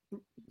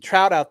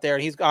Trout out there,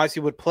 he's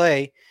obviously would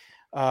play.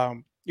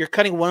 You're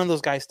cutting one of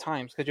those guys'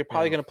 times because you're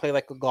probably going to play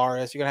like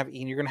Lagares. You're going to have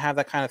Ian. You're going to have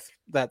that kind of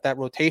that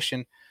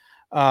rotation.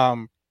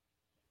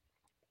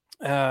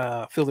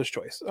 Fielder's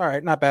choice. All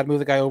right, not bad. Move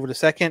the guy over to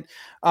second.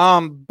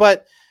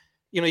 But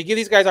you give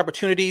these guys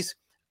opportunities.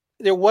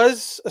 There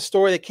was a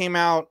story that came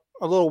out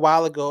a little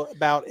while ago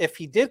about if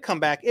he comes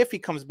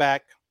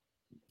back,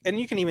 and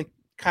you can even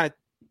kind of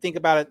think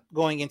about it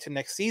going into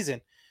next season.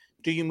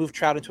 Do you move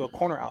Trout into a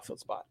corner outfield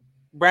spot?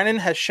 Brandon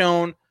has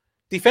shown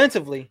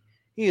defensively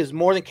he is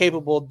more than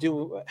capable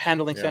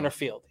handling center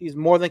field. He's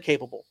more than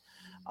capable.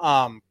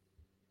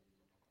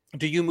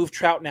 Do you move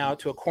Trout now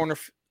to a corner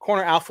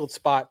outfield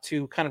spot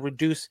to kind of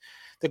reduce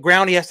the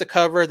ground he has to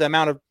cover, the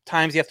amount of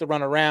times you have to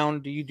run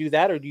around? Do you do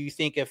that, or do you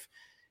think if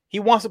he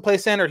wants to play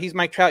center, he's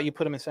Mike Trout, you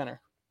put him in center?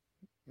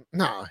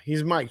 No,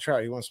 he's Mike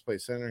Trout. He wants to play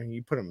center, and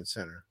you put him in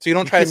center. So you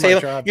don't try to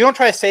save him. You don't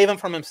try to save him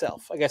from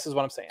himself, I guess is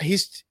what I'm saying.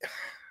 He's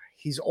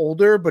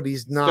older, but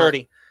he's not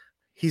 30.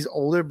 He's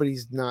older, but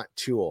he's not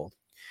too old.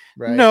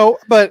 Right? No,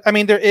 but I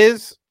mean, there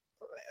is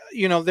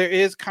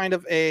kind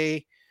of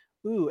as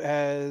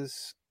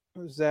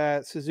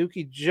that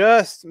Suzuki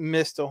just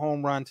missed a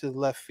home run to the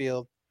left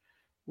field,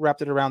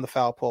 wrapped it around the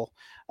foul pole.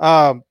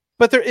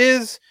 But there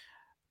is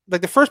like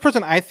the first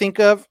person I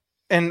think of,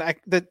 and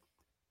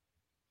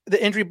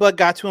the injury bug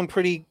got to him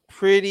pretty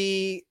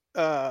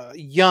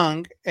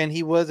young, and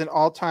he was an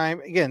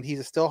all-time. Again,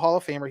 he's still Hall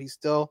of Famer. He's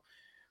still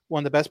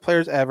one of the best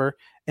players ever,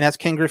 and that's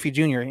Ken Griffey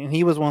Jr. And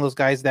he was one of those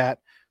guys that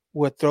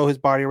would throw his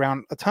body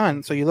around a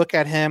ton. So you look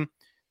at him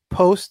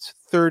post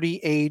 30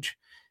 age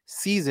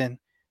season,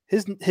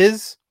 his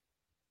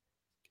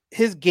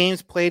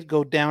games played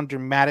go down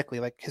dramatically.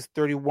 Like his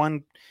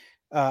 31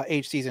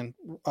 age season,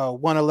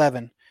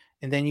 111.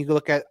 And then you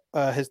look at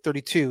his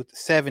 32,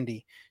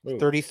 70,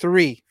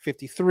 33,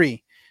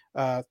 53,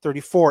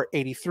 34,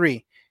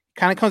 83.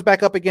 Kind of comes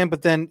back up again,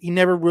 but then he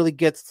never really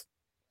gets,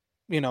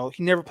 he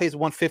never plays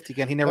 150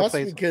 again. He never That's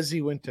plays because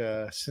he went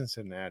to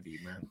Cincinnati,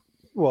 man.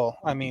 Well,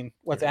 I mean,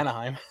 what's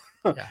Anaheim?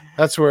 Yeah,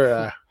 that's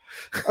where.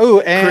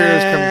 Oh, Careers coming to and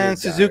a die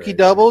Suzuki right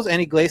doubles,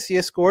 and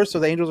Iglesias scores, so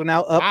the Angels are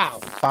now up Wow.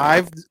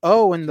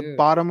 5-0 in the Dude,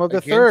 bottom of the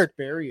against third.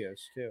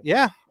 Barrios too.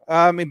 Yeah,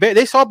 I mean,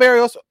 they saw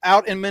Barrios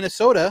out in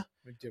Minnesota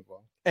We did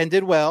well. and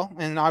did well,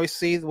 and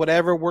obviously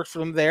whatever worked for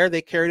them there,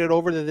 they carried it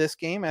over to this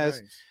game. As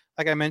Nice.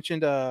 like I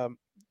mentioned, down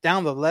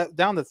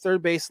the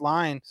third base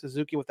line,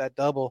 Suzuki with that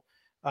double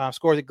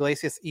scores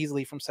Iglesias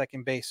easily from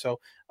second base. So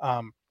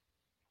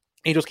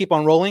Angels keep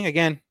on rolling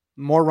again.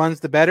 More runs,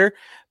 the better.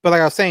 But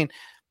like I was saying,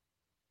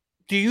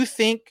 do you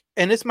think,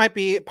 and this might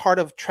be part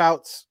of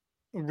Trout's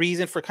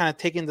reason for kind of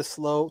taking it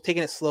slow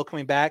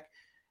coming back,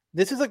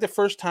 this is like the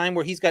first time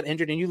where he's got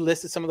injured, and you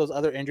listed some of those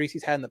other injuries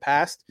he's had in the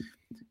past.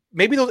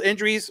 Maybe those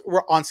injuries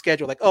were on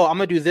schedule. Like, oh, I'm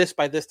going to do this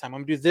by this time.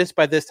 I'm going to do this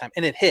by this time.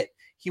 And it hit.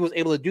 He was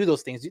able to do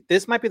those things.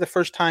 This might be the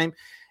first time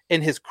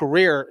in his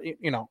career,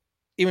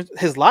 even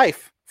his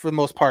life for the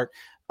most part,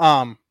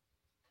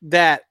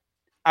 that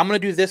I'm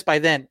going to do this by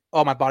then.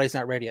 Oh, my body's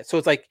not ready yet. So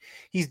it's like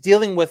he's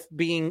dealing with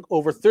being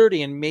over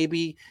 30, and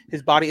maybe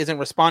his body isn't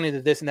responding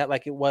to this and that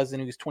like it was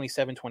when he was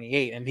 27,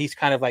 28. And he's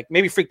kind of like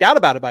maybe freaked out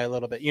about it by a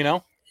little bit,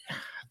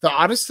 The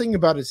oddest thing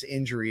about his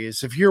injury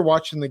is if you're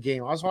watching the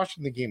game, I was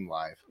watching the game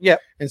live.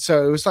 Yep. And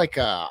so it was like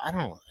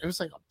it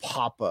was like a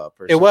pop-up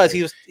or It was.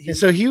 something. He And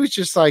so he was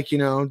just like,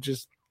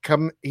 just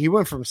come. He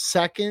went from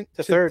second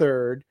to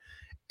third,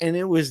 and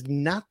it was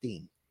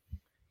nothing.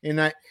 And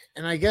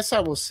I guess I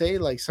will say,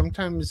 like,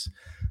 sometimes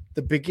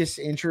the biggest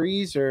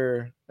injuries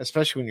are,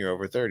 especially when you're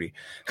over 30,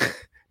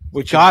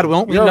 which God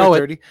won't we you're know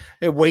over it.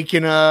 30,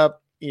 waking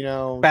up,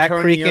 Back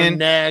turning your creaking.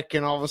 neck,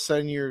 and all of a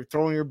sudden you're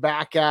throwing your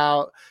back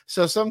out.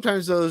 So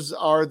sometimes those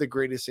are the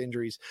greatest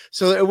injuries.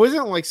 So it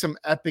wasn't like some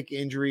epic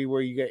injury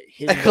where you get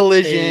hit A in the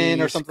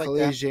collision or face, something like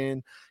that.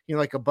 collision,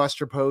 like a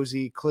Buster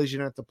Posey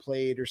collision at the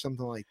plate or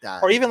something like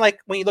that. Or even like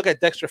when you look at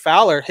Dexter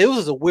Fowler, his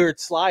was a weird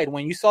slide.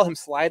 When you saw him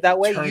slide that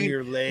way, Turn you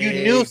your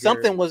leg knew or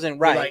something wasn't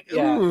you're right. like,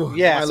 yeah, "Ooh,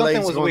 yeah, my something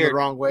leg's was going weird the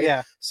wrong way."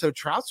 Yeah, So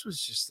Trout's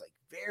was just like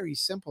very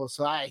simple.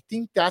 So I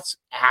think that's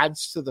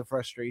adds to the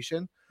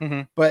frustration.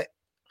 Mhm. But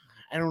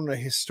I don't know.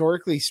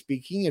 Historically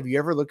speaking, if you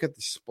ever look at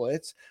the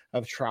splits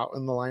of Trout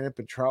in the lineup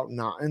and Trout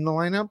not in the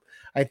lineup,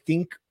 I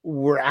think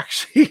we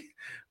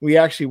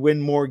actually win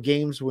more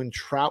games when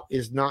Trout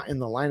is not in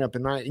the lineup.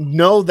 And I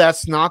know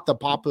that's not the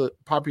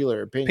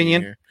popular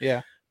opinion here,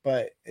 Yeah,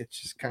 but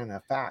it's just kind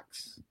of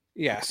facts.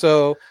 yeah.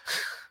 So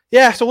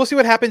we'll see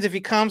what happens if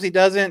he comes. He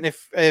doesn't.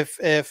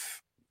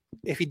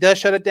 If he does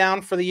shut it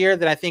down for the year,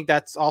 then I think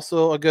that's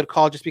also a good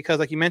call. Just because,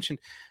 like you mentioned,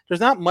 there's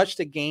not much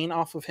to gain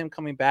off of him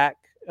coming back.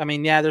 I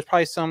mean, yeah, there's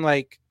probably some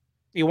like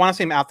you want to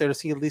see him out there to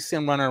see at least see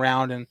him run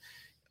around and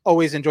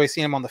always enjoy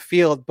seeing him on the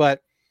field.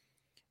 But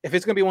if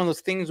it's going to be one of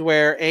those things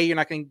where you're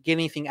not going to get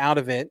anything out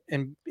of it,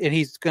 and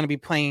he's going to be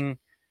playing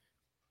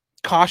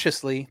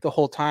cautiously the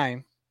whole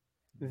time,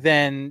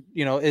 then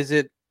does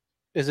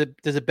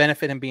it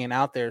benefit him being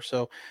out there?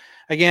 So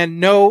again,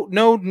 no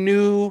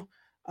new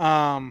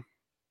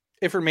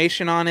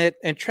information on it.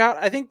 And Trout,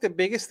 I think the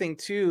biggest thing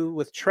too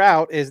with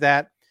Trout is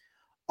that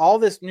all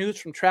this news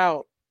from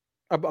Trout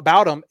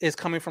about him is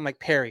coming from like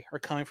Perry or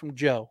coming from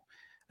Joe.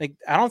 Like,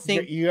 I don't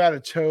think you got to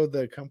toe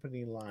the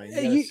company line.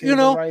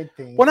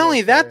 Well, not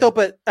only that though,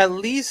 but at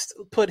least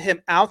put him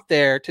out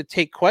there to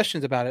take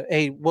questions about it.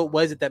 Hey, what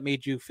was it that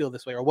made you feel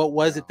this way? Or what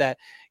was it that,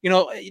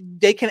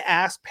 they can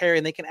ask Perry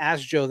and they can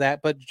ask Joe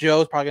that, but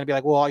Joe's probably going to be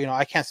like, well,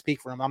 I can't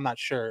speak for him. I'm not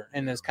sure.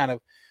 And just kind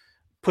of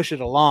push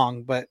it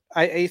along. But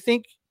I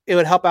think it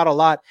would help out a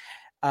lot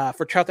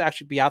for Trout to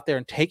actually be out there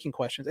and taking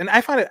questions. And I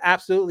find it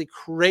absolutely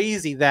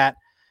crazy that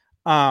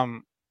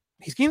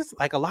he's getting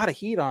like a lot of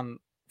heat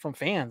from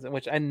fans,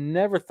 which I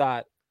never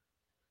thought.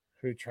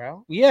 Who,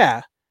 Trout?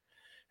 Yeah.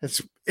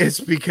 It's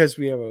because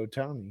we have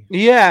Ohtani.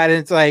 Yeah, and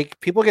it's like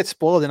people get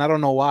spoiled, and I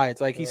don't know why.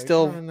 It's like he's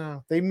still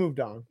no. They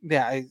moved on.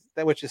 Yeah,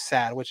 which is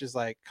sad. Which is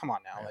like, come on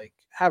now,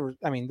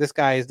 this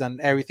guy has done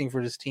everything for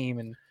his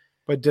team,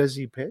 but does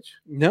he pitch?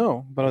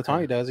 No, but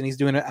Ohtani does, and he's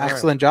doing an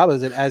excellent job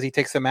as he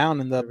takes the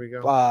mound in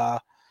the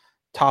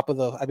top of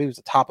the. I believe it's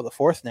the top of the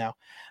fourth now.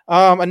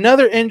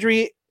 Another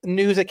injury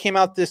news that came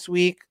out this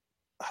week,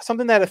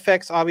 something that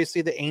affects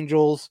obviously the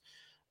Angels'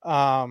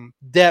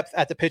 depth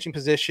at the pitching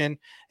position,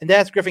 and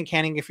that's Griffin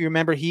Canning. If you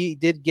remember, he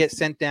did get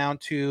sent down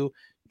to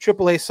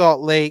AAA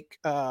Salt Lake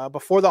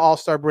before the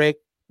All-Star break.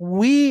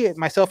 We,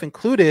 myself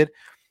included,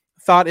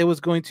 thought it was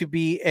going to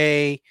be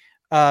a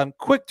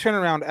quick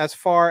turnaround as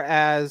far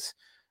as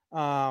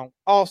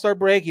All-Star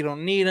break. You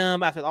don't need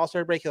him. After the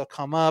All-Star break, he'll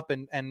come up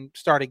and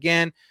start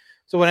again.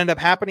 So what ended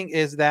up happening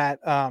is that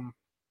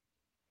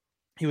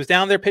he was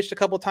down there, pitched a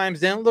couple times,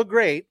 didn't look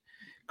great,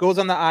 goes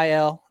on the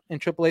IL in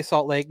AAA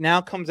Salt Lake.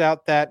 Now comes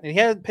out that, and he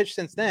hasn't pitched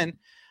since then,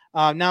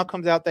 now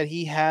comes out that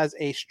he has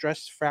a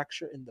stress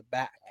fracture in the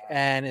back,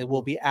 and it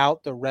will be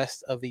out the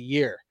rest of the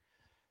year.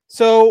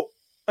 So,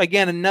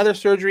 again, another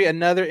surgery,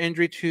 another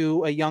injury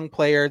to a young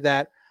player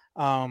that,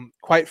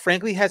 quite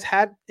frankly, has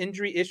had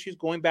injury issues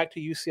going back to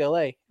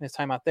UCLA in his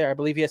time out there. I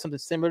believe he had something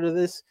similar to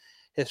this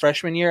his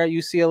freshman year at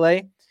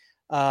UCLA.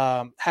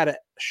 Had a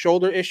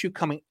shoulder issue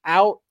coming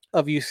out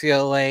of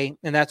UCLA,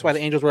 and that's why the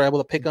Angels were able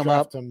to pick him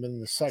up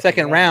in the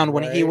second round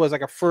when he was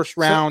like a first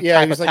round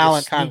type of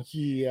talent kind of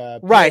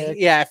right. Pick.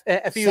 Yeah,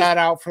 if he sat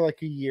out for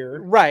like a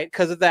year, right,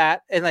 because of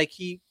that, and like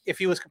if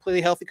he was completely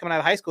healthy coming out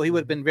of high school, he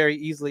would have been very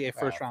easily a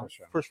first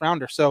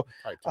rounder. So,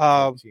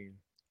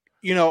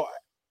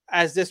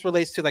 as this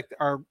relates to like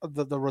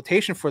the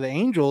rotation for the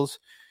Angels,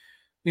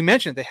 we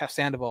mentioned they have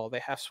Sandoval, they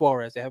have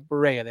Suarez, they have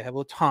Barrea, they have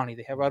Ohtani,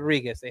 they have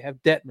Rodriguez, they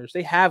have Detmers,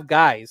 they have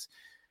guys.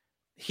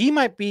 He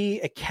might be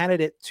a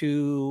candidate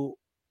to,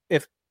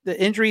 if the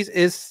injuries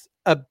is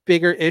a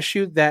bigger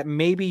issue, that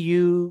maybe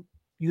you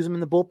use him in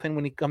the bullpen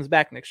when he comes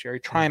back next year. You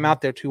try him out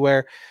there to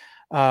where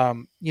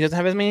he doesn't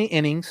have as many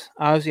innings.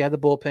 Obviously, you have the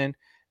bullpen,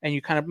 and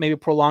you kind of maybe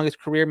prolong his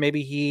career.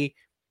 Maybe he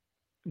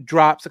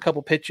drops a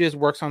couple pitches,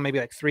 works on maybe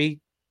like 3,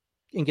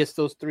 and gets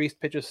those 3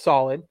 pitches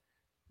solid,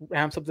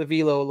 ramps up the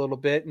velo a little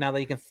bit now that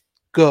he can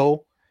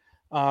go.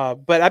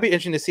 But I'd be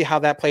interested to see how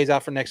that plays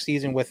out for next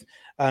season with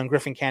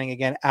Griffin Canning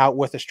again out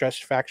with a stress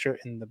fracture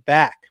in the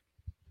back.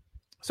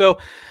 So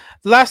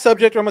the last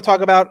subject I'm going to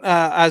talk about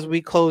as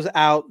we close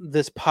out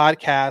this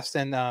podcast,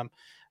 and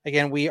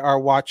again, we are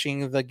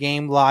watching the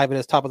game live at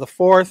the top of the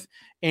fourth.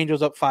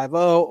 Angels up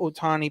 5-0.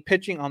 Ohtani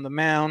pitching on the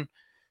mound.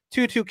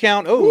 2-2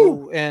 count.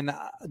 And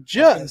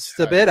just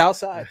a bit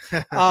outside.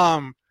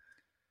 And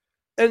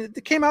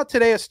it came out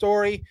today, a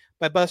story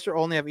by Buster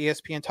Olney of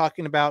ESPN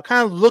talking about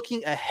kind of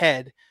looking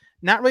ahead.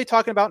 Not really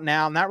talking about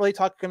now, not really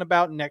talking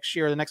about next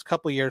year or the next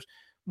couple of years,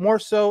 more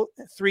so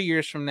 3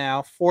 years from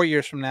now, 4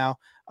 years from now.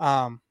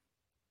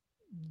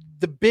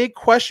 The big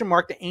question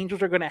mark the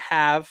Angels are going to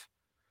have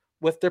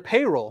with their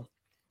payroll.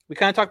 We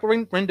kind of talked about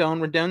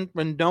Rendon.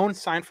 Rendon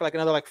signed for like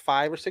another like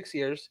 5 or 6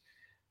 years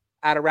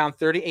at around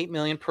 $38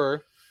 million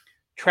per.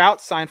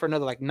 Trout signed for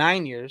another like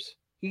 9 years.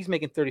 He's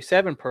making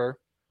 $37 per.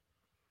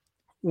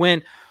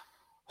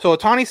 So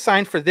Ohtani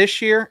signed for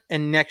this year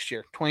and next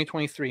year,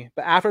 2023.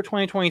 But after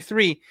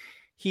 2023,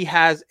 he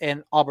has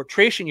an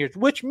arbitration year,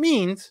 which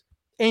means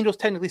Angels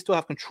technically still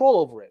have control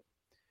over it.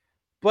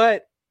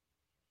 But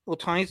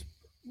Ohtani's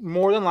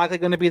more than likely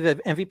going to be the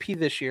MVP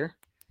this year.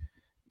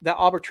 That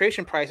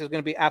arbitration price is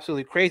going to be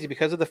absolutely crazy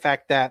because of the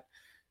fact that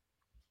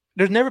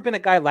there's never been a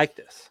guy like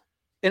this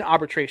in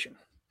arbitration.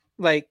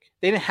 Like,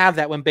 they didn't have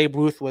that when Babe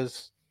Ruth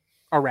was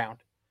around.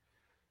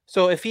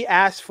 So if he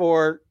asked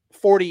for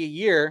 40 a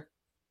year,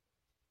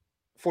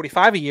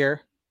 45 a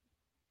year,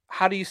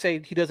 how do you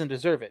say he doesn't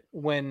deserve it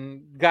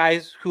when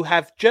guys who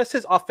have just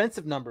his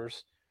offensive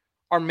numbers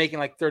are making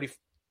like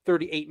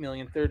 38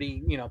 million,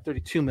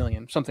 32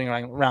 million, something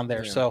around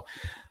there. Yeah. So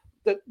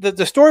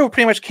the story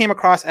pretty much came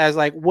across as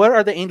like, what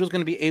are the Angels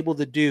going to be able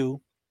to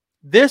do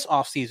this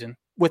offseason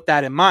with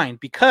that in mind?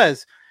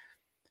 Because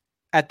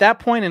at that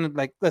point, and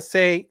like, let's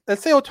say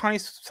Ohtani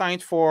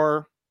signs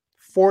for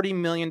 $40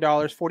 million,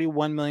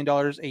 $41 million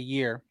a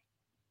year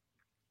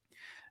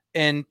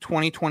in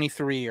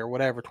 2023 or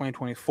whatever,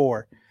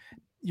 2024,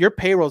 your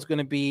payroll is going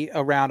to be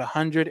around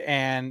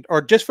 100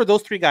 or just for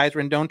those three guys,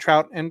 Rendon,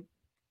 Trout, and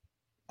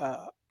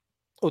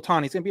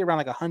Ohtani, it's going to be around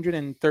like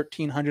 $113,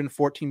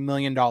 $114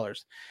 million.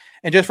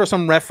 And just for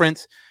some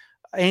reference,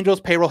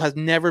 Angels payroll has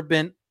never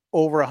been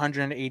over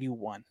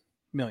 181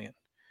 million.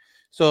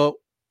 So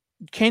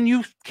can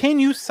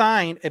you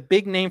sign a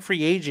big name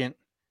free agent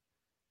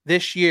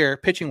this year,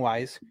 pitching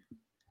wise,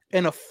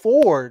 and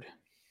afford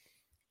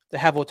to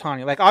have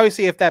Ohtani? Like,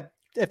 obviously, if that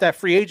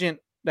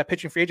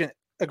pitching free agent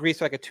agrees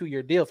to like a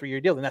 2-year deal,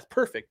 3-year deal, then that's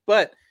perfect.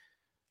 But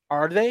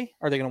are they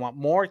going to want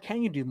more?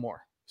 Can you do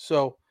more?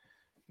 So,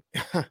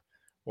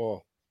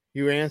 well,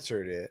 you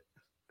answered it.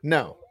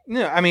 No,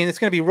 I mean, it's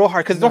going to be real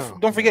hard because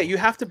don't forget, you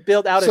have to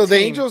build out. So a the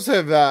team. Angels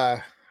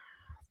have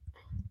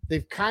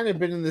they've kind of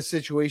been in this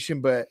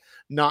situation, but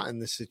not in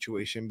this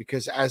situation,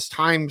 because as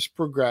times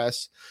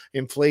progress,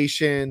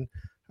 inflation,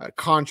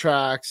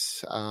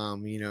 contracts,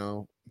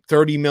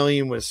 30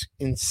 million was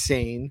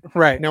insane.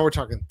 Right. Now we're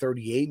talking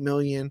 38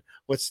 million.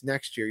 What's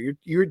next year?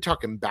 You're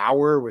talking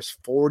Bauer was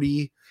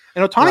 40.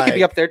 And Ohtani could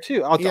be up there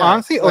too.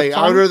 Honestly, like,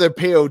 I would rather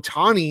pay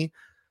Ohtani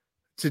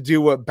to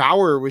do what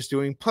Bauer was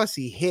doing. Plus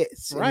he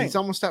hits. Right. And he's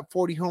almost at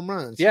 40 home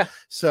runs. Yeah.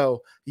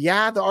 So the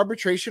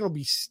arbitration will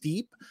be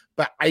steep,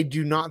 but I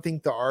do not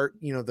think the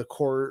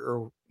court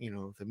or,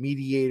 the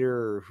mediator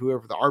or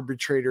whoever, the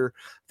arbitrator,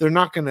 they're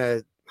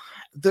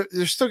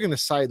still going to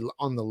side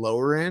on the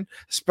lower end,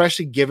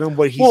 especially given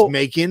what he's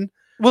making.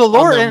 Well, the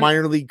lower end,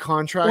 minor league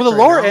contract. Well, the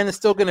lower end is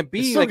still going to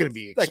be going to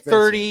be like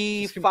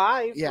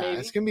 35. Yeah, maybe.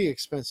 it's going to be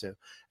expensive.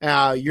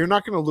 You're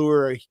not going to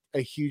lure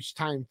a huge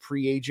time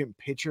free agent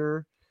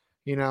pitcher,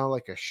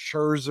 like a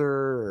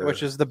Scherzer,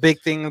 which is the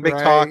big thing, the big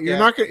right? talk.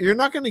 You're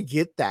not going to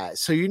get that.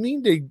 So you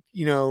need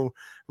to,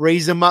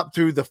 raise him up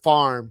through the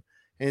farm,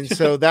 and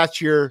so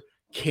that's your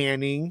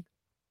Canning,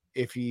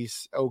 if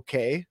he's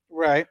okay.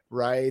 Right.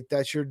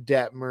 That's your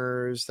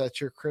Detmers. That's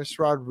your Chris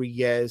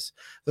Rodriguez.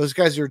 Those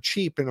guys are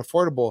cheap and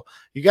affordable.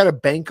 You got to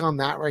bank on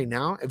that right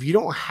now. If you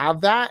don't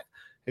have that,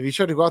 if you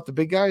try to go out the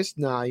big guys,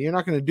 you're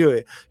not going to do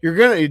it. You're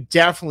going to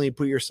definitely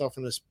put yourself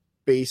in a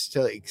space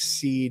to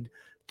exceed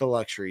the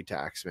luxury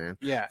tax, man.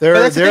 Yeah. But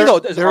that's the thing, though.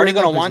 Is Artie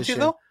going to want you,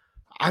 though?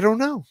 I don't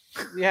know.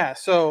 Yeah.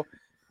 So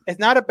it's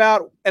not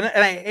about, and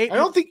I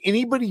don't think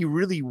anybody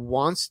really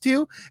wants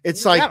to.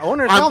 It's like,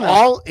 owners, I'm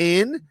all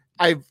in.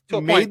 I've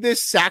made point.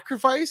 this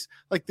sacrifice.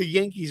 Like the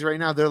Yankees right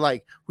now, they're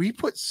like, we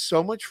put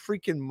so much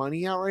freaking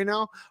money out right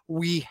now.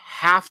 We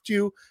have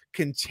to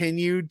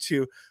continue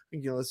to,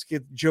 let's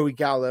get Joey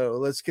Gallo.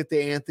 Let's get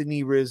the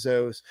Anthony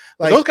Rizzos.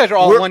 Like, those guys are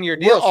all 1-year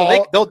deals.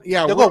 So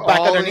they'll go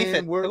back underneath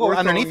it. They'll go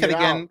underneath it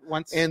again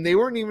once. And they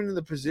weren't even in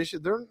the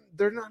position.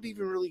 They're not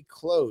even really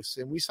close.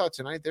 And we saw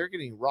tonight, they're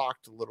getting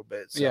rocked a little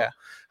bit. So,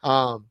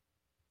 I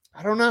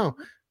don't know.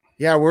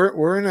 Yeah,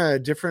 we're in a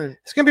different.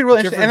 It's gonna be really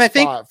interesting, and I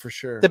think for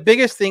sure the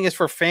biggest thing is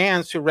for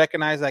fans to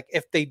recognize, like,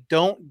 if they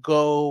don't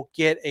go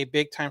get a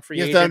big time free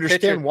agent, you have to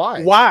understand pitcher,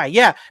 why. Why?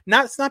 Yeah,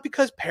 it's not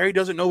because Perry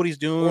doesn't know what he's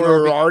doing,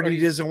 or Artie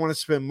doesn't want to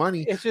spend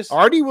money. It's just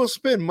Artie will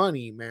spend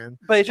money, man.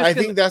 But it's just I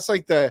think that's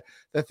like the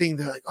thing.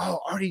 They're like, oh,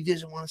 Artie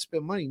doesn't want to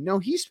spend money. No,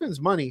 he spends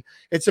money.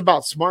 It's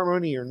about smart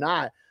money or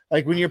not.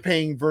 Like when you're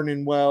paying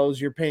Vernon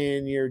Wells, you're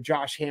paying your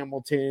Josh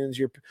Hamiltons,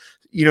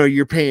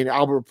 you're paying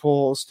Albert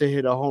Pujols to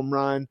hit a home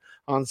run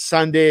on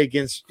Sunday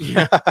against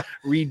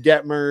Reed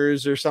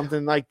Detmers or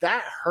something like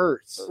that.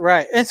 Hurts,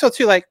 right? And so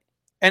too, like,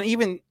 and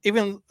even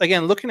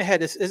again, looking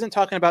ahead, this isn't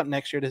talking about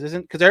next year. This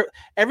isn't, because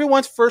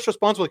everyone's first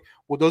response was like,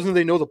 well, doesn't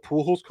they know the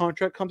Pujols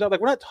contract comes out?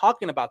 Like, we're not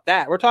talking about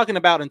that. We're talking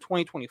about in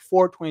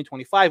 2024,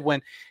 2025,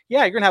 when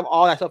you're gonna have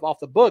all that stuff off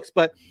the books,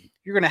 but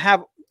you're gonna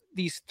have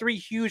these 3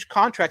 huge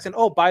contracts. And,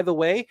 oh, by the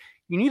way,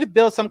 you need to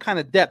build some kind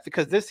of depth,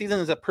 because this season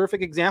is a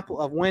perfect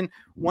example of when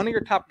one of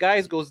your top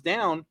guys goes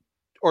down,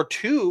 or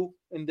 2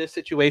 in this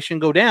situation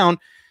go down,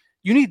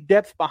 you need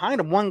depth behind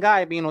him. One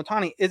guy, being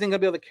Ohtani, isn't going to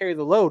be able to carry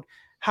the load.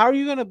 How are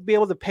you going to be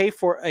able to pay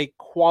for a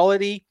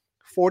quality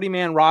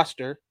 40-man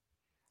roster?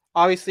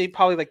 Obviously,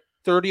 probably like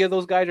 30 of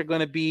those guys are going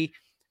to be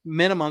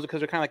minimums because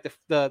they're kind of like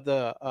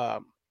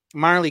the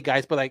minor league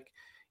guys. But like,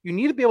 you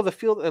need to be able to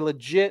field a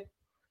legit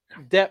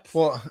depth.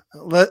 Well,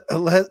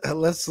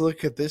 let's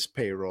look at this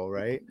payroll,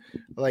 right?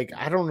 Like,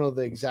 I don't know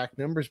the exact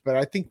numbers, but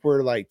I think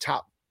we're like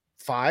top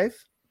 5.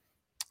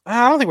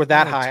 I don't think we're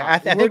that We're high. top-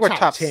 I think we're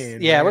top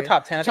 10. Yeah, right? we're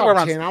top 10. I think Top we're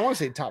around 10. I want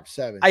to say top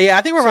 7. Yeah,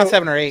 I think we're around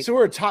 7 or 8. So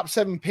we're a top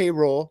 7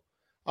 payroll.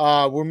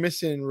 We're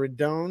missing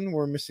Rodon.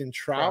 We're missing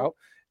Trout.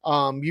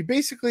 You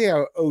basically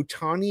have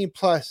Ohtani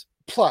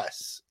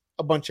plus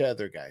a bunch of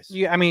other guys.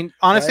 Yeah, I mean,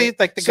 honestly, Right?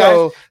 like the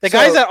So-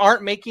 guys that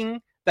aren't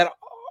making that,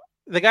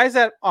 the guys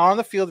that are on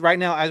the field right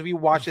now as we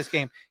watch this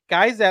game,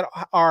 guys that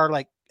are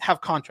like have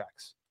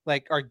contracts,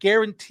 like are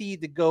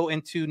guaranteed to go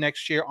into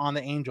next year on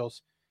the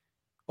Angels,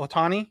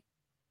 Ohtani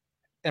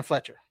and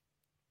Fletcher.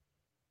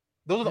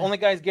 Those are the only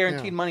guys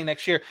guaranteed money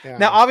next year. Yeah.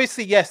 Now,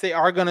 obviously, yes, they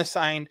are going to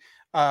sign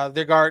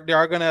their guard. They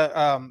are going to.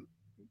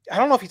 I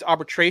don't know if he's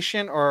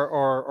arbitration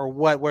or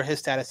what, where his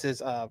status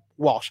is.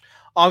 Walsh.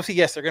 Obviously,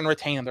 yes, they're going to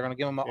retain him. They're going to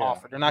give him an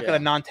offer. They're not going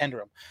to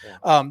non-tender him.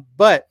 Yeah.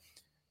 But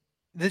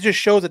this just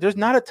shows that there's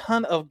not a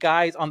ton of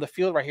guys on the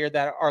field right here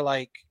that are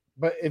like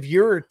But if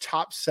you're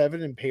top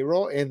 7 in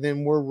payroll, and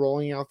then we're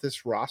rolling out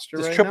this roster,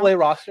 this right AAA now,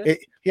 roster.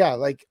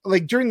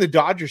 like during the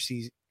Dodger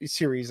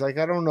series, like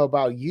I don't know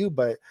about you,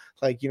 but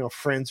like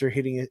friends are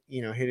hitting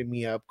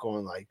me up,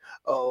 going like,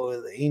 "Oh,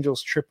 the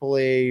Angels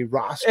AAA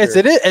roster."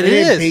 It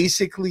is.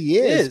 Basically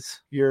It is. is.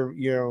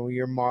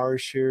 Your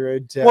Marsh, your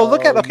Adele. Well,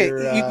 look at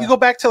your, you go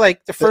back to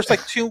like the first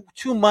like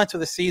two months of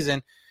the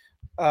season.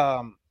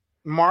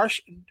 Marsh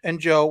and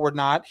Joe were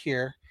not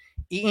here.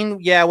 Eaton,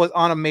 was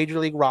on a major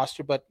league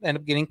roster, but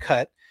ended up getting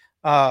cut.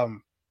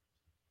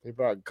 They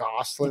brought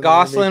Goslin.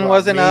 Goslin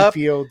wasn't up.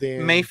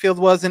 In. Mayfield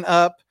wasn't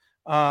up.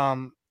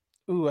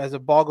 As the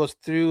ball goes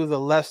through the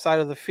left side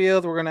of the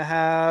field, we're gonna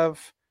have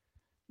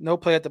no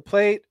play at the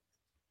plate.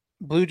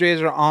 Blue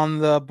Jays are on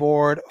the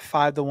board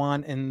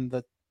 5-1 in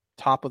the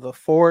top of the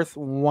 4th,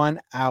 1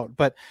 out.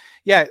 But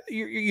yeah,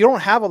 you don't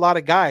have a lot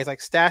of guys. Like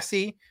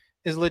Stassi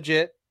is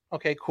legit.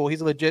 Okay, cool.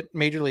 He's a legit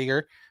major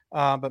leaguer.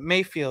 But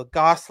Mayfield,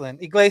 Goslin,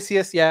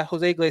 Iglesias,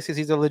 Jose Iglesias,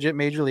 he's a legit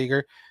major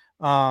leaguer.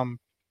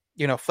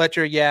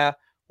 Fletcher,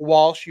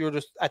 Walsh, you're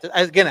just at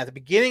the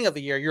beginning of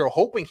the year, you're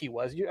hoping he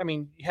was. You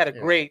had a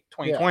great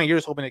 2020. You're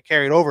just hoping it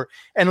carried over,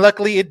 and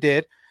luckily it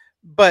did.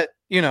 But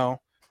now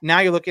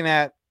you're looking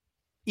at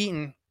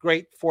Eaton,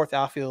 great 4th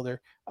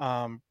outfielder.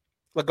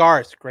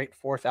 Lagares, great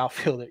 4th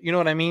outfielder. You know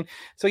what I mean?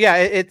 So yeah,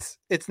 it's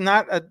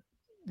not a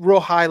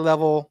real high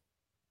level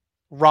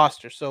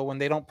roster. So when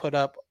they don't put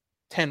up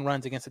 10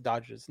 runs against the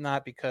Dodgers,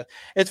 not because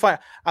it's fine.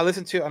 I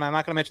listened to, and I'm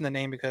not going to mention the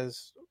name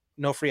because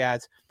no free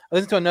ads. I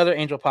listened to another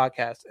Angel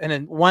podcast, and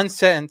in one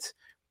sentence,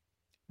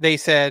 they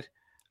said,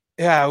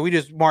 "Yeah, we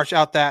just marched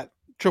out that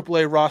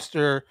AAA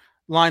roster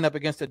lineup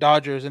against the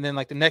Dodgers," and then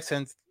like the next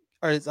sentence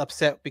is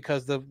upset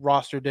because the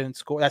roster didn't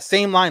score. That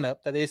same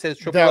lineup that they said is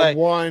AAA. That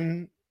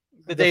one.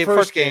 The day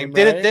first game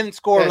didn't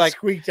score that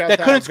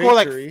couldn't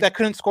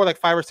score like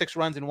 5 or 6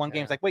 runs in one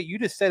game. It's like, wait, you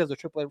just said it was a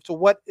AAA. So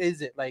what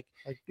is it like?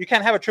 You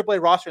can't have a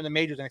AAA roster in the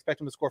majors and expect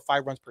them to score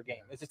 5 runs per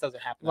game. It just doesn't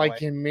happen.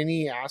 Like in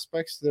many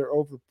aspects, they're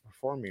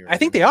overperforming. I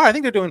think they are. I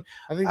think they're doing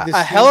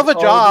a hell of a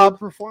job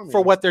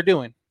for what they're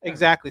doing. Yeah.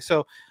 Exactly.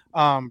 So,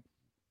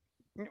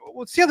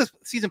 we'll see how this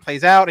season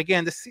plays out.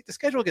 Again, the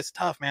schedule gets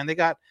tough, man. They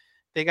got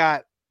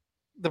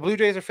the Blue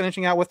Jays are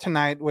finishing out with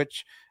tonight,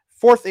 which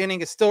 4th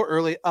inning is still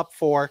early, up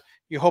 4.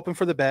 You're hoping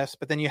for the best,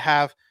 but then you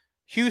have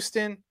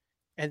Houston,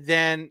 and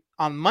then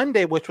on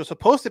Monday, which was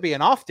supposed to be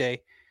an off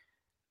day,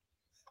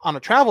 on a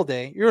travel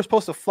day, you're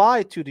supposed to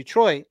fly to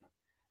Detroit.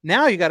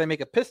 Now you got to make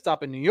a pit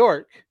stop in New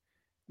York,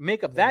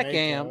 make up that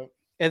game,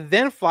 and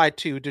then fly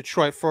to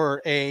Detroit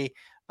for a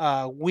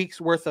week's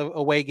worth of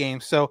away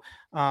games. So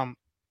the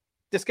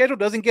schedule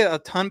doesn't get a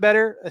ton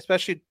better,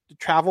 especially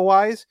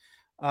travel-wise.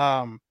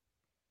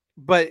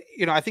 But,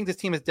 I think this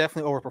team is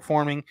definitely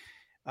overperforming.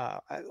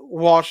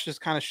 Walsh is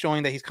kind of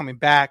showing that he's coming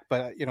back,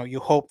 but you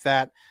hope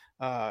that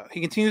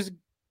he continues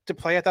to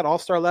play at that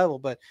all-star level.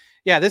 But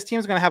yeah, this team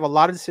is going to have a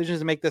lot of decisions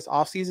to make this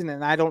offseason,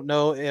 and I don't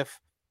know if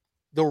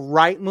the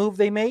right move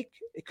they make,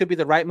 it could be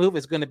the right move,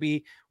 is going to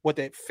be what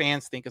the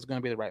fans think is going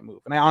to be the right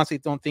move. And I honestly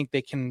don't think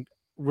they can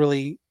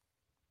really,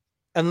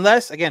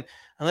 unless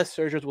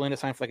Sergio's willing to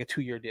sign for like a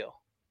 2-year deal,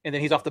 and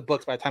then he's off the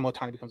books by the time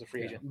Ohtani becomes a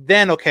free agent.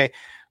 Then okay,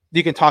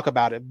 you can talk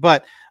about it.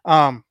 But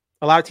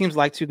a lot of teams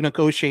like to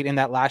negotiate in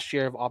that last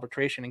year of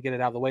arbitration and get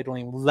it out of the way. Don't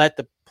even let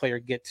the player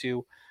get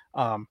to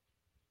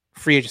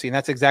free agency. And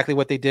that's exactly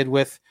what they did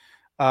with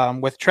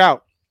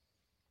Trout.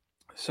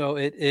 So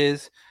it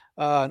is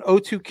an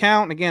 0-2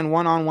 count. Again,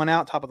 1 on, 1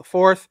 out, top of the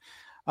 4th.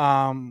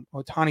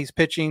 Ohtani's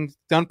pitching,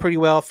 done pretty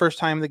well. First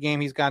time in the game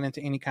he's gotten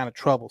into any kind of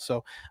trouble.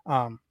 So,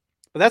 but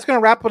that's going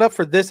to wrap it up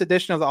for this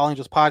edition of the All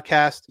Angels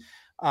podcast.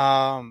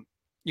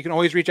 You can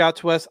always reach out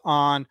to us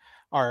on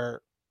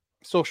our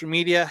social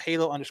media,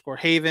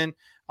 Halo_Haven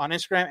on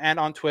Instagram and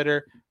on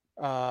Twitter.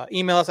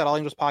 Email us at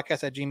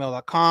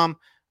allangelspodcast@gmail.com.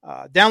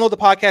 Download the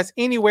podcast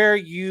anywhere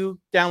you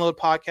download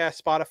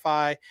podcasts,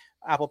 Spotify,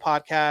 Apple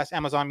Podcasts,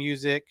 Amazon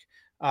Music,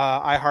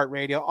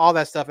 iHeartRadio, all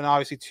that stuff. And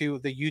obviously to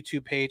the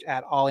YouTube page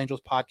at All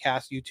Angels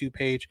Podcast YouTube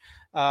page.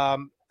 We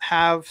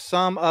have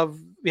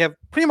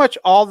pretty much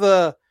all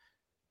the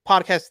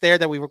podcasts there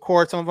that we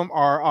record. Some of them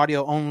are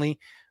audio only,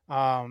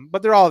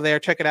 but they're all there.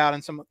 Check it out,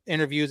 and some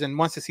interviews. And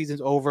once the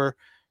season's over,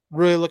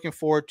 really looking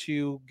forward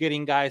to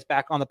getting guys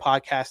back on the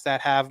podcast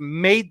that have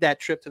made that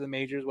trip to the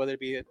majors, whether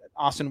it be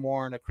Austin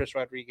Warren, a Chris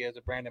Rodriguez,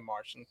 a Brandon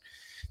Marsh, and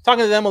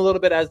talking to them a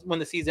little bit when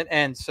the season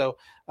ends. So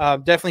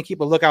definitely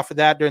keep a lookout for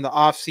that during the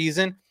off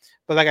season.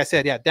 But like I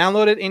said,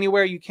 download it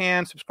anywhere you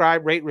can.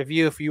 Subscribe, rate,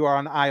 review if you are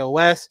on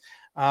iOS.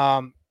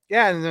 And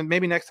then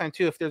maybe next time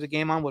too, if there's a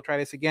game on, we'll try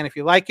this again. If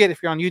you like it,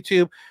 if you're on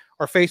YouTube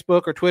or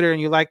Facebook or Twitter and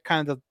you like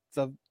kind of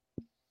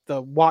the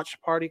watch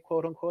party,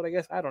 quote unquote, I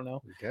guess. I don't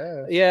know.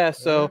 Yeah.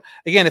 So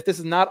again, if this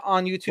is not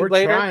on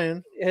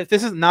YouTube if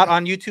this is not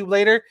on YouTube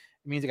later, it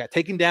means it got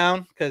taken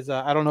down because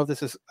I don't know if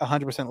this is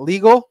 100%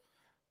 legal,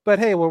 but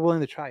hey, we're willing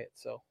to try it.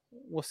 So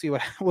we'll see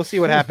what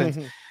happens.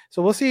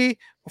 So we'll see.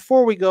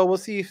 Before we go, we'll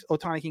see if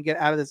Ohtani can get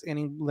out of this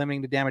inning,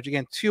 limiting the damage.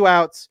 Again, 2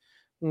 outs,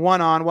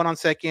 one on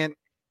second.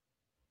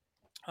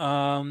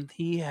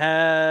 He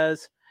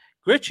has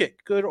Grichuk,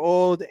 good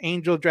old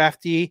Angel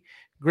draftee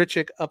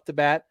Grichuk up the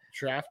bat.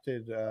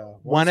 Drafted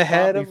one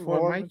ahead of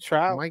Mike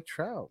Trout. Mike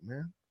Trout,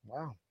 man.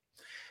 Wow.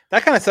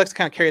 That kind of sucks to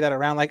kind of carry that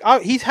around. Like,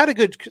 he's had a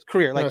good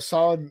career, like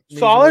solid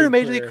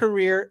major league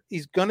career.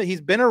 He's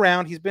been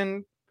around. He's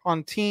been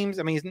on teams.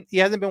 I mean, he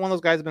hasn't been one of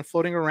those guys that's been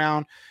floating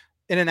around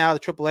in and out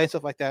of the AAA and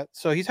stuff like that.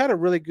 So he's had a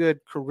really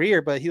good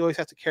career, but he always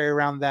has to carry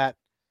around that,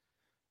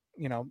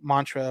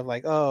 mantra of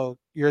like, oh,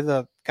 you're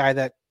the guy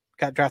that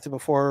got drafted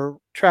before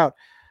Trout.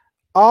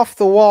 Off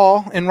the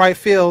wall in right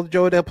field,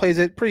 Joe Adell plays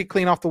it pretty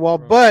clean off the wall,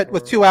 but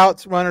with 2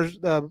 outs,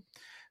 the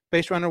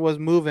base runner was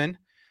moving.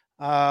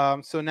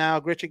 So now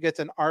Grichuk gets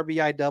an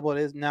RBI double.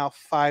 It is now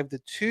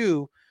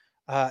 5-2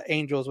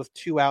 Angels with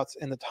 2 outs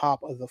in the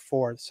top of the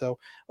 4th. So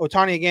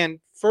Ohtani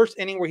again, first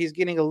inning where he's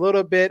getting a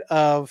little bit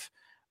of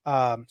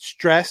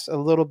stress, a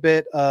little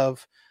bit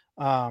of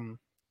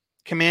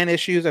command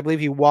issues. I believe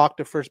he walked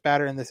the first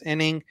batter in this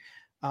inning.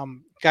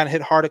 Got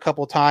hit hard a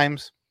couple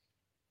times.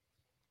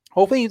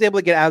 Hopefully he's able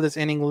to get out of this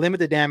inning, limit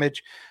the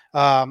damage.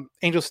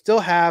 Angels still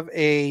have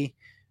a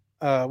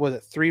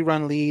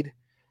 3-run lead.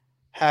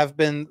 Have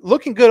been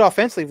looking good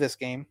offensively this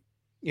game,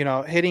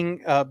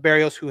 hitting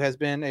Berrios, who has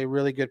been a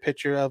really good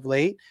pitcher of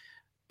late.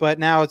 But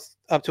now it's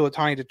up to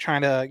Ohtani to try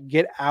to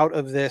get out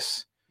of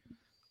this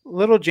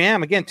little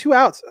jam. Again, 2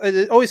 outs.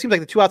 It always seems like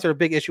the 2 outs are a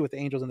big issue with the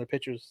Angels and their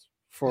pitchers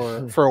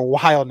for a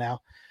while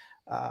now.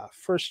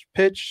 First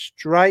pitch,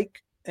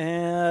 strike,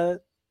 and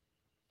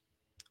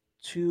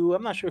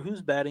I'm not sure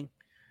who's batting,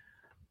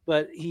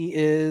 but he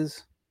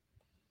is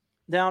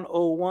down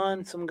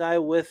 0-1. Some guy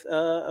with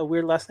a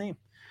weird last name.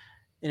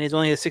 And he's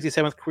only his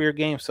 67th career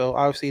game, so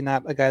obviously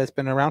not a guy that's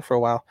been around for a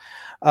while.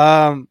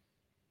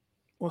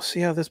 We'll see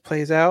how this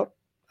plays out.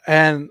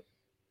 And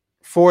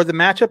for the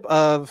matchup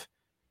of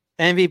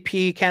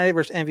MVP candidate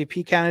versus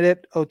MVP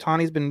candidate,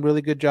 Ohtani's been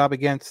really good job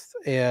against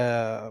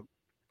Vlad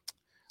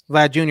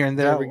Jr. And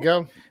there we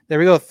go.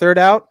 3rd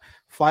out,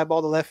 fly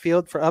ball to left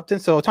field for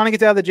Upton. So Ohtani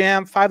gets out of the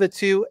jam,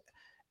 5-2,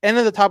 end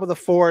of the top of the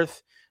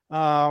 4th.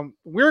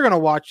 We're going to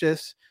watch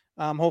this.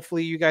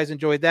 Hopefully you guys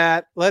enjoyed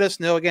that. Let us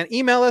know. Again,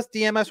 email us,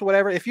 DM us,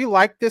 whatever. If you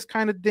like this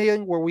kind of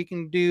thing where we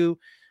can do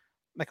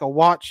like a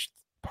watch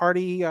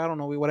party, I don't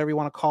know, whatever you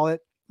want to call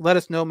it, let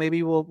us know.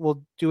 Maybe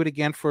we'll do it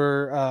again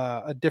for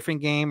a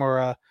different game or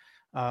a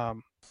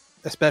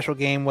special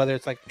game, whether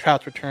it's like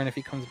Trout's return if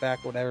he comes back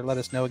or whatever. Let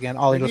us know again.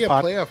 All Angels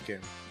Pod. Playoff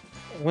game.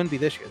 It wouldn't be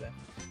this year then.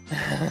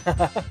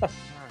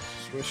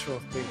 Wishful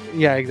thinking.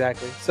 Yeah,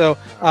 exactly. So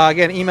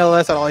again, email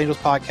us at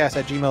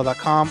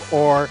allangelspodcast@gmail.com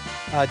or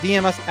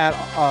DM us at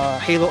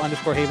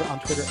Halo_Haven on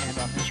Twitter and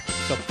on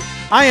Instagram. So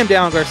I am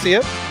Dallin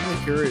Garcia,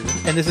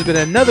 and this has been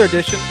another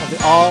edition of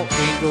the All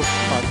Angels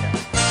Podcast.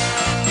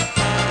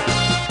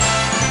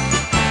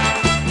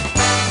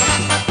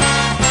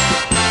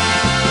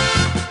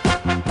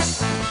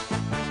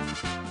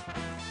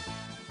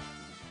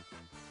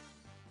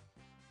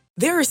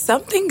 There are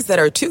some things that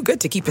are too good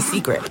to keep a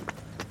secret.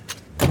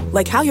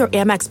 Like how your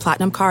Amex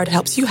Platinum card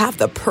helps you have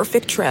the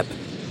perfect trip.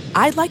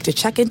 I'd like to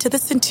check into the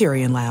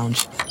Centurion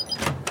Lounge.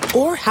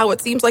 Or how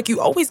it seems like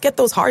you always get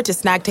those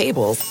hard-to-snag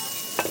tables.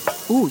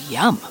 Ooh,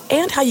 yum.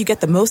 And how you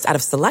get the most out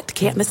of select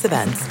can't-miss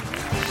events.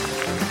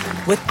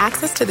 With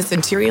access to the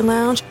Centurion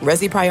Lounge,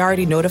 Resi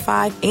Priority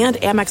Notified, and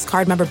Amex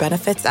card member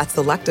benefits at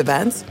select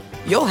events,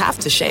 you'll have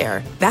to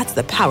share. That's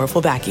the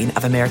powerful backing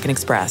of American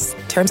Express.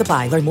 Terms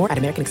apply. Learn more at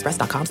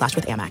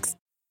americanexpress.com/withAmex.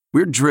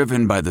 We're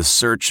driven by the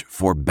search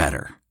for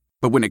better.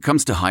 But when it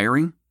comes to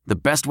hiring, the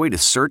best way to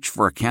search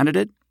for a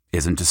candidate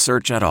isn't to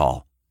search at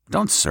all.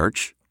 Don't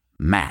search.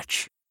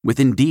 Match. With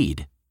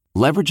Indeed.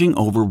 Leveraging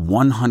over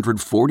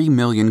 140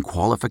 million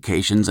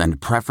qualifications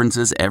and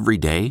preferences every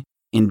day,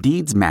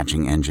 Indeed's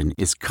matching engine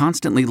is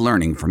constantly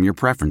learning from your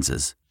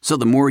preferences. So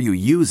the more you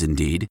use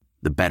Indeed,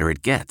 the better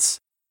it gets.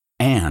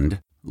 And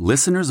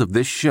listeners of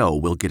this show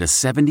will get a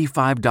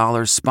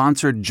 $75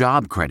 sponsored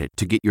job credit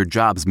to get your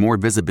jobs more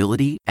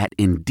visibility at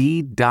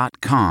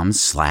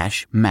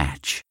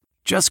Indeed.com/match.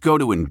 Just go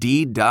to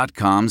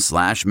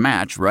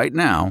Indeed.com/match right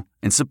now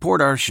and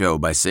support our show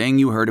by saying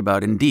you heard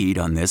about Indeed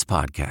on this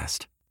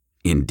podcast.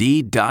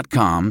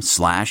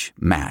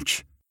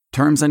 Indeed.com/match.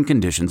 Terms and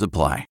conditions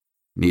apply.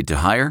 Need to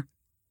hire?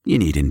 You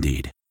need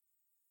Indeed.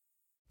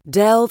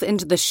 Delve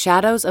into the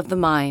shadows of the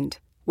mind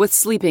with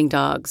Sleeping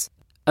Dogs,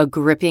 a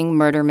gripping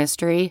murder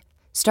mystery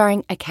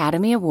starring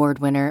Academy Award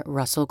winner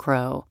Russell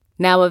Crowe.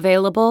 Now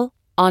available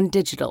on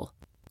digital.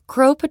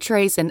 Crowe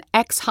portrays an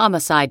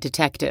ex-homicide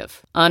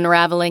detective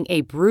unraveling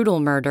a brutal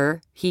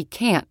murder he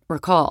can't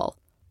recall.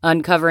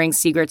 Uncovering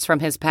secrets from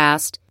his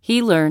past,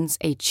 he learns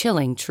a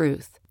chilling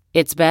truth.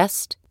 It's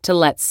best to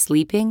let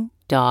sleeping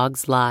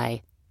dogs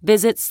lie.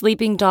 Visit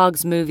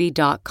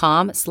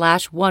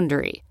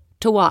sleepingdogsmovie.com/Wondery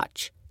to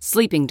watch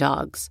Sleeping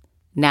Dogs,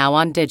 now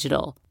on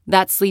digital.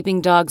 That's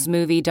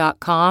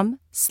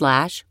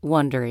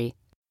sleepingdogsmovie.com/Wondery.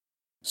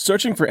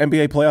 Searching for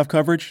NBA playoff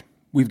coverage?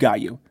 We've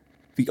got you.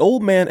 The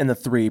Old Man and the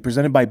Three,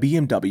 presented by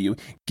BMW,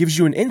 gives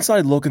you an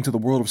inside look into the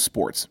world of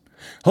sports.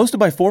 Hosted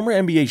by former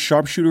NBA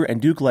sharpshooter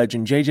and Duke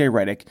legend J.J.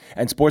 Redick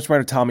and sports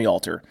writer Tommy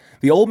Alter,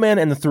 The Old Man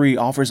and the Three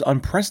offers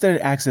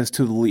unprecedented access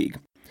to the league.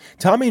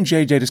 Tommy and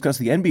JJ discuss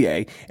the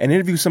NBA and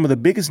interview some of the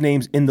biggest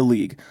names in the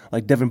league,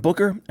 like Devin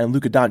Booker and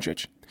Luka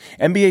Doncic.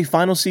 NBA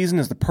final season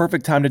is the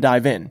perfect time to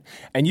dive in,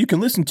 and you can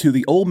listen to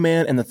The Old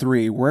Man and the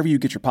Three wherever you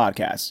get your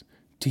podcasts.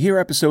 To hear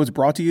episodes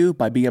brought to you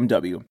by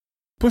BMW.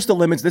 Push the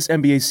limits this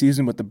NBA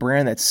season with the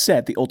brand that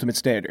set the ultimate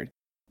standard.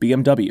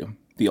 BMW,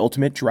 the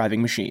ultimate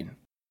driving machine.